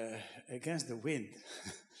against the wind,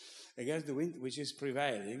 which is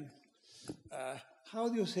prevailing, how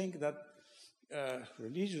do you think that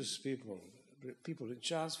religious people in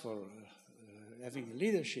charge for having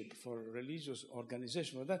leadership for religious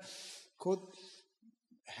organization, that could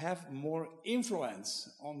have more influence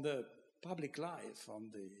on the public life,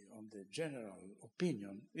 on the general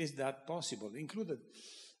opinion? Is that possible? Included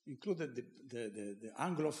the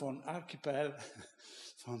Anglophone archipel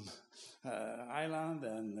from Ireland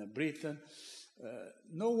and Britain.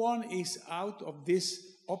 No one is out of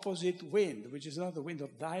this opposite wind, which is not the wind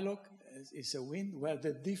of dialogue. It's a wind where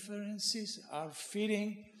the differences are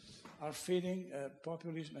feeding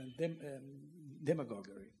populism and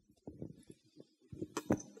demagoguery.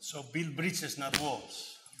 So build bridges, not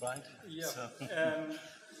walls, right? Yeah. So.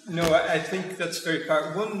 No, I think that's very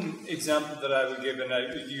powerful. One example that I will give,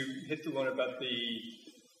 and you hit the one about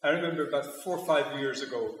I remember about 4 or 5 years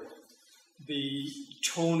ago, the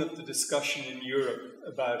tone of the discussion in Europe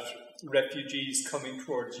about refugees coming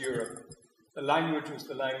towards Europe. The language was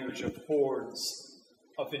the language of hordes,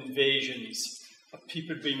 of invasions, of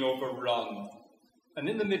people being overrun. And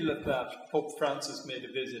in the middle of that, Pope Francis made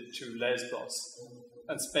a visit to Lesbos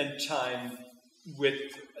and spent time with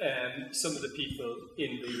some of the people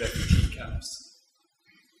in the refugee camps,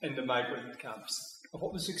 in the migrant camps. And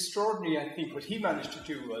what was extraordinary, I think, what he managed to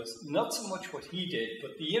do was not so much what he did,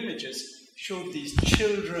 but the images showed these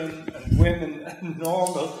children and women and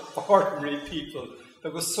normal, ordinary people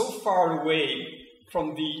that was so far away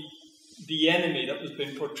from the enemy that was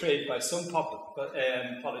being portrayed by some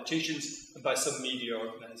politicians and by some media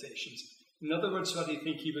organizations. In other words, what I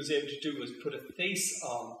think he was able to do was put a face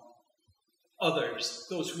on others,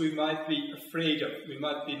 those who we might be afraid of, we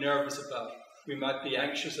might be nervous about, we might be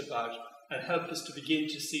anxious about, and help us to begin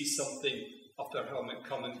to see something of their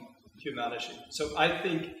common humanity. So I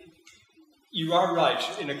think you are right.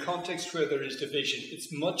 In a context where there is division,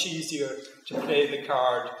 it's much easier to play the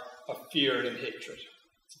card of fear and hatred.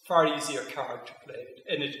 It's a far easier card to play,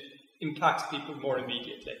 and it impacts people more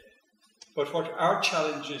immediately. But what our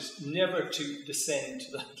challenge is never to descend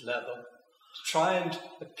to that level, to try and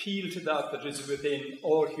appeal to that is within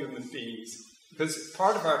all human beings. Because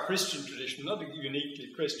part of our Christian tradition, not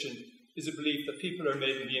uniquely Christian, is a belief that people are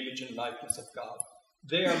made in the image and likeness of God.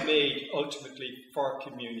 They are made ultimately for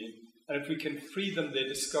communion. And if we can free them, they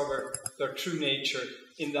discover their true nature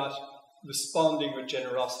in that responding with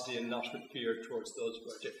generosity and not with fear towards those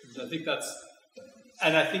who are different.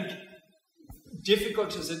 I think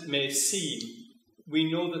difficult as it may seem,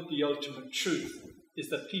 we know that the ultimate truth is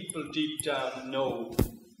that people deep down know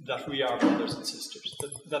that we are brothers and sisters.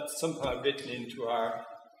 That's somehow written into our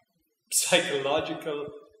psychological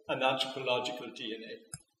and anthropological DNA.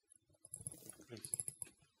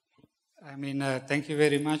 Thank you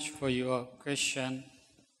very much for your question.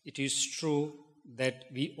 It is true that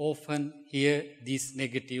we often hear these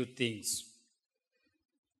negative things.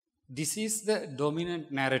 This is the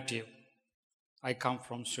dominant narrative. I come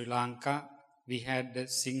from Sri Lanka. We had the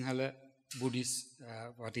Sinhala Buddhist,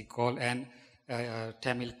 and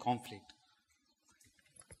Tamil conflict.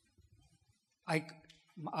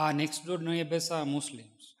 our next door neighbors are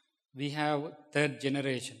Muslims. We have third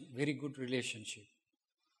generation, very good relationship.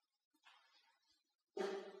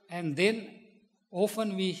 And then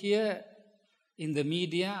often we hear in the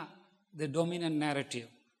media the dominant narrative.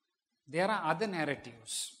 There are other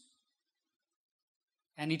narratives.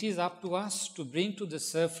 And it is up to us to bring to the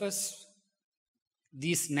surface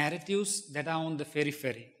these narratives that are on the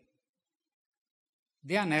periphery.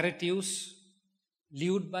 They are narratives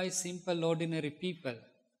lived by simple, ordinary people.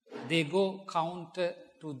 They go counter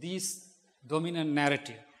to this dominant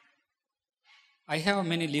narrative. I have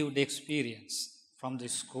many lived experience from the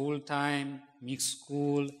school time, mixed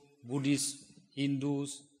school, Buddhists,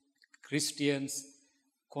 Hindus, Christians,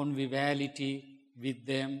 conviviality with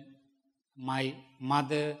them. My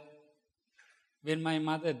mother, when my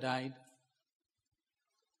mother died,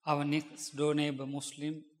 our next door neighbor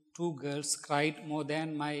Muslim, 2 girls cried more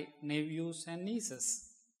than my nephews and nieces.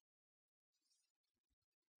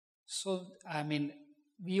 So,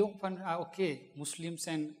 we often are okay, Muslims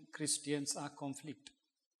and Christians are conflict.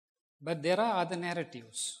 But there are other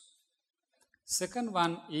narratives. Second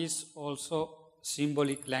one is also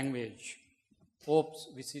symbolic language. Pope's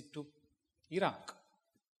visit to Iraq.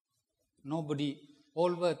 Nobody,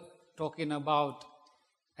 all were talking about,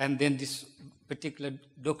 and then this particular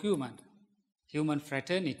document, human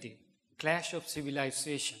fraternity, clash of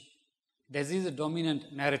civilization. This is a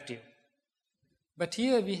dominant narrative. But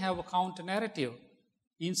here we have a counter narrative.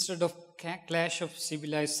 Instead of clash of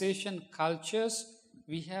civilization, cultures,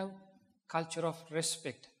 we have culture of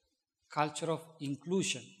respect, culture of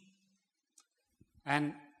inclusion.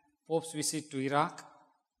 And Pope's visit to Iraq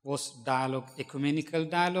was dialogue, ecumenical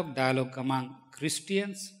dialogue, dialogue among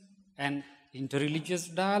Christians, and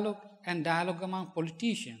interreligious dialogue, and dialogue among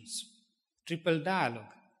politicians, triple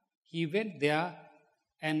dialogue. He went there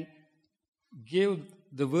and gave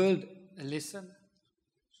the world a lesson.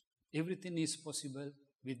 Everything is possible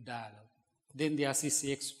with dialogue. Then the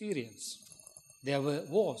Assisi experience. There were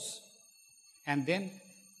wars. And then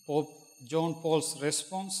Pope John Paul's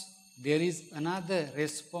response, there is another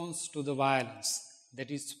response to the violence, that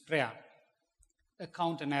is prayer, a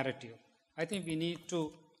counter-narrative. I think we need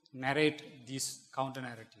to narrate these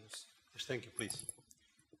counter-narratives. Yes, thank you, please.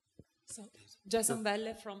 So, Jason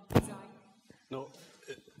Belle from Design. No,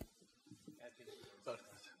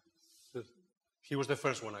 he was the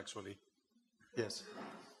first one, actually. Yes.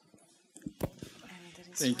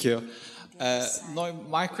 Thank you. Now,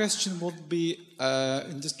 my question would be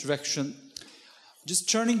in this direction. Just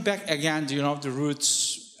turning back again, the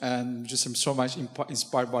roots, and just I'm so much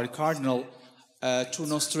inspired by the Cardinal, to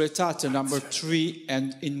Nostra Aetate, number 3,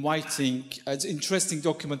 and inviting. It's an interesting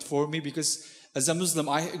document for me because as a Muslim,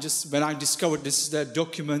 when I discovered this is the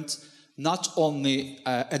document not only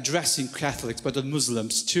addressing Catholics, but the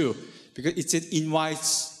Muslims too, because it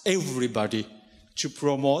invites everybody to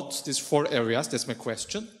promote these 4 areas. That's my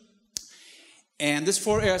question. And these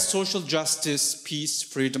 4 areas: social justice, peace,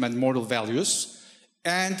 freedom, and moral values.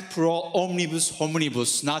 And pro omnibus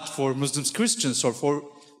hominibus, not for Muslims, Christians, or for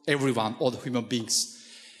everyone, all the human beings.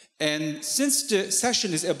 And since the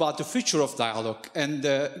session is about the future of dialogue, and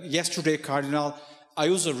yesterday, Cardinal, I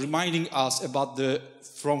was reminding us about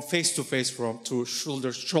from face to face, to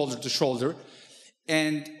shoulder to shoulder.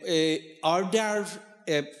 And are there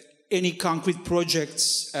any concrete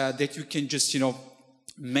projects that you can just,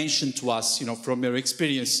 mention to us, from your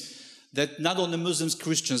experience, that not only Muslims,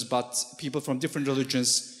 Christians, but people from different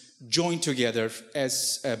religions join together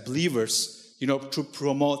as believers, to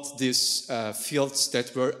promote these fields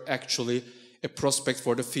that were actually a prospect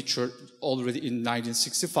for the future already in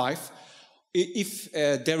 1965. If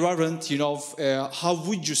there aren't, how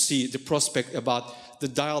would you see the prospect about the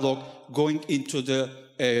dialogue going into the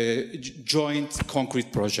joint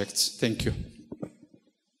concrete projects? Thank you.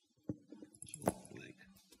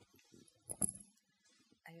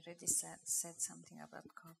 Said something about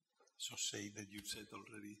COP. So say that you said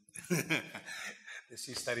already. The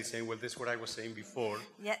sister is saying, well, that's what I was saying before.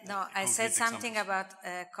 Yeah, no, I said something about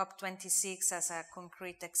COP26 as a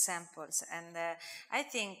concrete examples. And I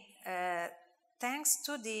think thanks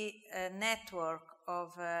to the network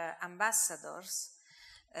of ambassadors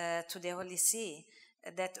to the Holy See,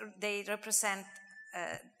 that they represent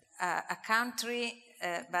a country,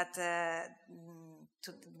 but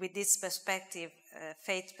with this perspective,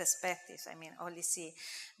 faith perspectives, Holy See,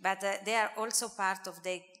 but they are also part of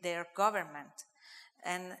their government.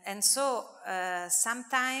 And so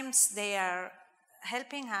sometimes they are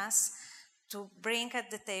helping us to bring to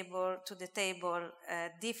the table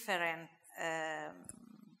different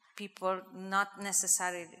people, not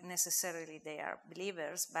necessarily they are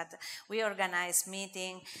believers, but we organize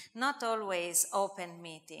meeting, not always open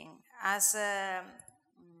meeting. As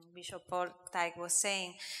Bishop Paul Teig was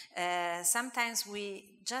saying, sometimes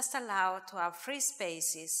we just allow to have free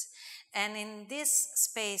spaces, and in these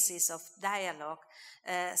spaces of dialogue,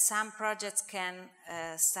 some projects can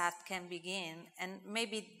start, can begin, and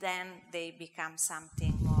maybe then they become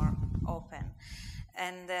something more open.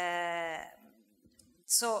 And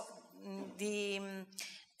so the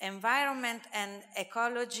environment and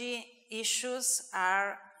ecology issues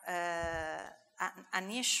are an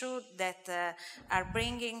issue that are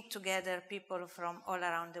bringing together people from all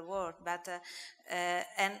around the world, but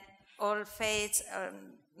and all faiths,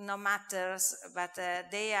 no matters, but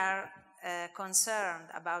they are concerned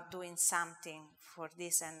about doing something for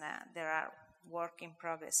this, and there are work in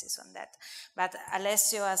progresses on that. But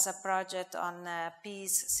Alessio has a project on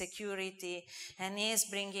peace, security, and he is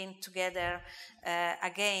bringing together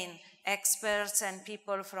again experts and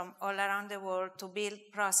people from all around the world to build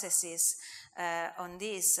processes on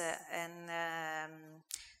this.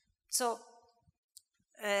 So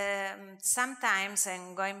sometimes,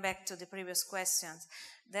 and going back to the previous questions,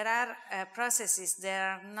 there are processes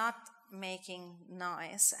that are not making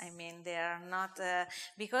noise. I mean, they are not,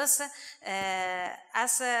 because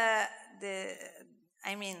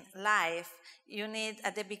life, you need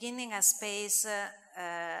at the beginning a space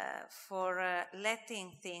for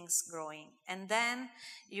letting things growing, and then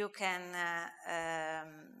you can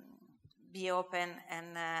be open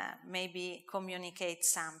and maybe communicate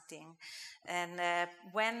something. And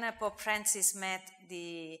when Pope Francis met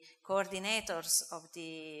the coordinators of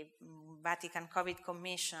the Vatican COVID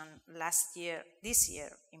Commission this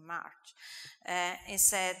year in March, he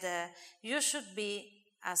said, you should be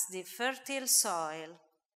as the fertile soil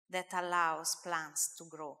that allows plants to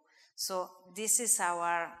grow. So this is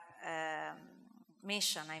our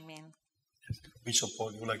mission, I mean. Bishop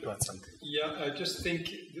Paul, you would like to add something? Yeah, I just think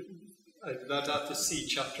I'd like to see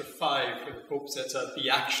chapter 5, where the Pope sets out the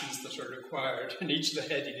actions that are required, and each of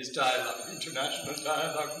the heading is dialogue, international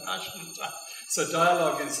dialogue, national dialogue. So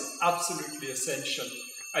dialogue is absolutely essential.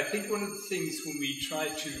 I think one of the things when we try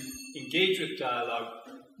to engage with dialogue,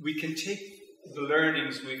 we can take the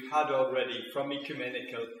learnings we've had already from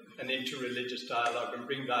ecumenical and interreligious dialogue and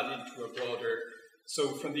bring that into a broader. So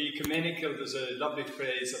from the ecumenical, there's a lovely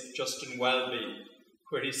phrase of Justin Welby,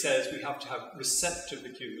 where he says we have to have receptive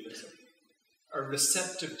ecumenism, a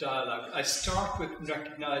receptive dialogue. I start with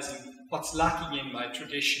recognizing what's lacking in my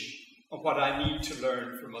tradition and what I need to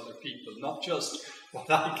learn from other people, not just what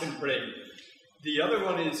I can bring. The other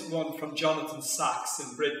one is one from Jonathan Sachs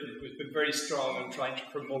in Britain, who's been very strong in trying to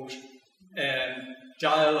promote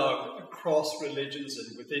dialogue across religions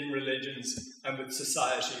and within religions and with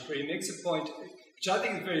society, where he makes a point, which I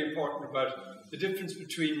think is very important, about the difference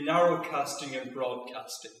between narrowcasting and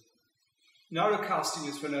broadcasting. Narrowcasting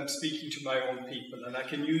is when I'm speaking to my own people and I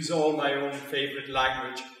can use all my own favourite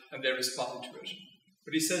language and they respond to it.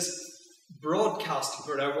 But he says broadcasting,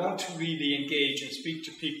 where I want to really engage and speak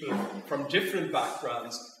to people from different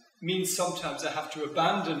backgrounds, means sometimes I have to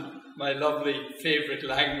abandon my lovely favourite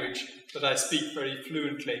language that I speak very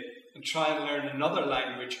fluently and try and learn another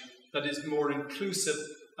language that is more inclusive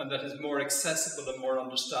and that is more accessible and more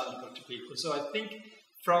understandable to people. So I think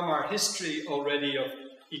from our history already of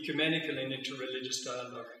ecumenical and interreligious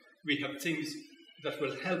dialogue, we have things that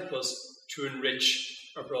will help us to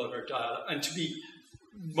enrich a broader dialogue. And to be,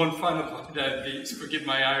 one final point, please forgive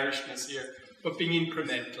my Irishness here, but being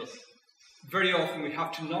incremental. Very often we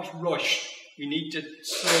have to not rush. We need to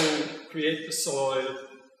sow, create the soil,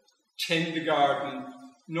 tend the garden.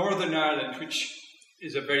 Northern Ireland, which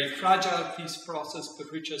is a very fragile peace process,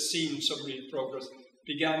 but which has seen some real progress,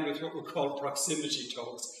 began with what we call proximity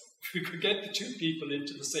talks. If we could get the two people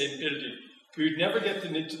into the same building, we would never get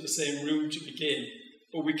them into the same room to begin,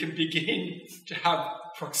 but we can begin to have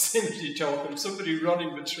proximity talk and somebody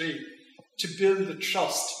running the tree to build the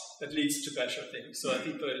trust that leads to better things. So I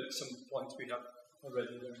think there are some points we have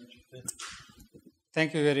already learned.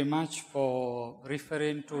 Thank you very much for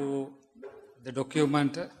referring to the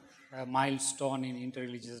document, Milestone in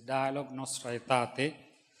Interreligious Dialogue, Nostra Aetate.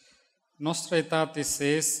 Nostra Aetate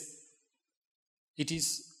says it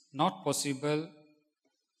is not possible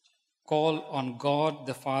call on God,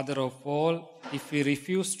 the Father of all, if we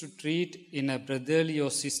refuse to treat in a brotherly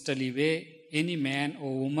or sisterly way any man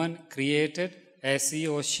or woman created as he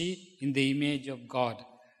or she in the image of God.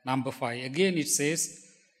 Number 5. Again it says,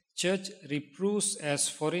 Church reproves as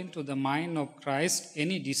foreign to the mind of Christ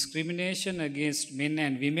any discrimination against men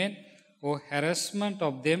and women or harassment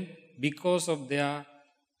of them because of their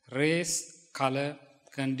race, color,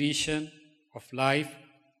 condition of life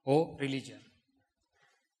or religion.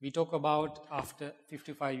 We talk about after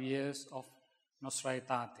 55 years of Nostra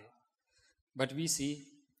Aetate, but we see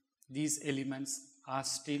these elements are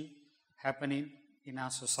still happening in our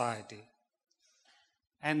society.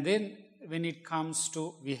 And then when it comes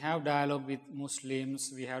to, we have dialogue with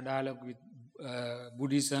Muslims, we have dialogue with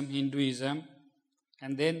Buddhism, Hinduism,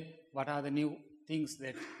 and then what are the new things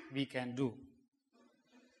that we can do?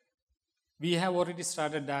 We have already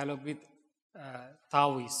started dialogue with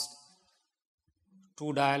Taoists.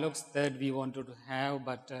 2 dialogues that we wanted to have,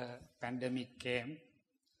 but pandemic came.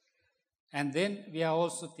 And then we are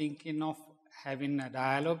also thinking of having a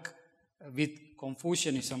dialogue with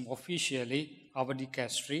Confucianism officially, our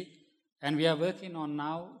dicastery, and we are working on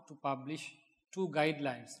now to publish 2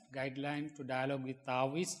 guidelines, guideline to dialogue with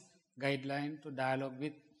Taoists, guideline to dialogue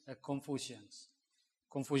with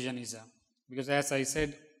Confucianism. Because as I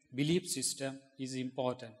said, belief system is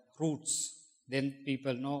important, roots. Then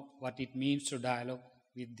people know what it means to dialogue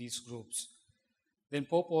with these groups. Then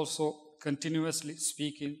Pope also continuously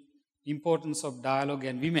speaking importance of dialogue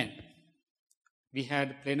and women. We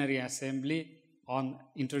had plenary assembly on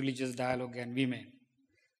interreligious dialogue and women.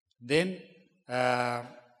 Then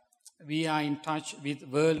we are in touch with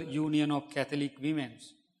World Union of Catholic Women.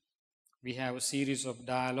 We have a series of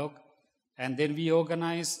dialogue. And then we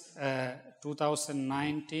organize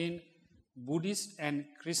 2019 Buddhist and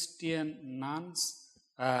Christian nuns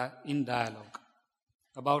in dialogue.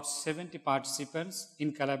 About 70 participants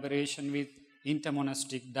in collaboration with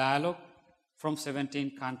intermonastic dialogue from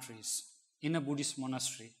 17 countries in a Buddhist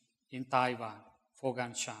monastery in Taiwan,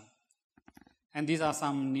 Foganshan. And these are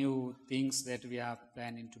some new things that we are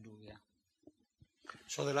planning to do here.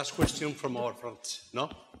 So the last question from our front, no?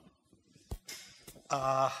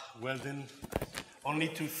 Well then, only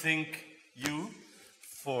to thank you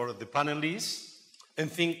for the panelists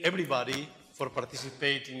and thank everybody for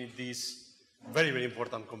participating in this very, very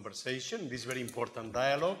important conversation, this very important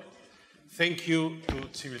dialogue. Thank you to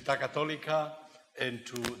Civiltà Católica and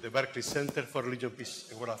to the Berkley Center for Religion, Peace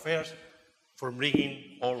and World Affairs for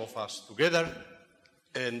bringing all of us together.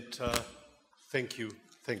 And thank you,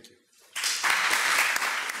 thank you.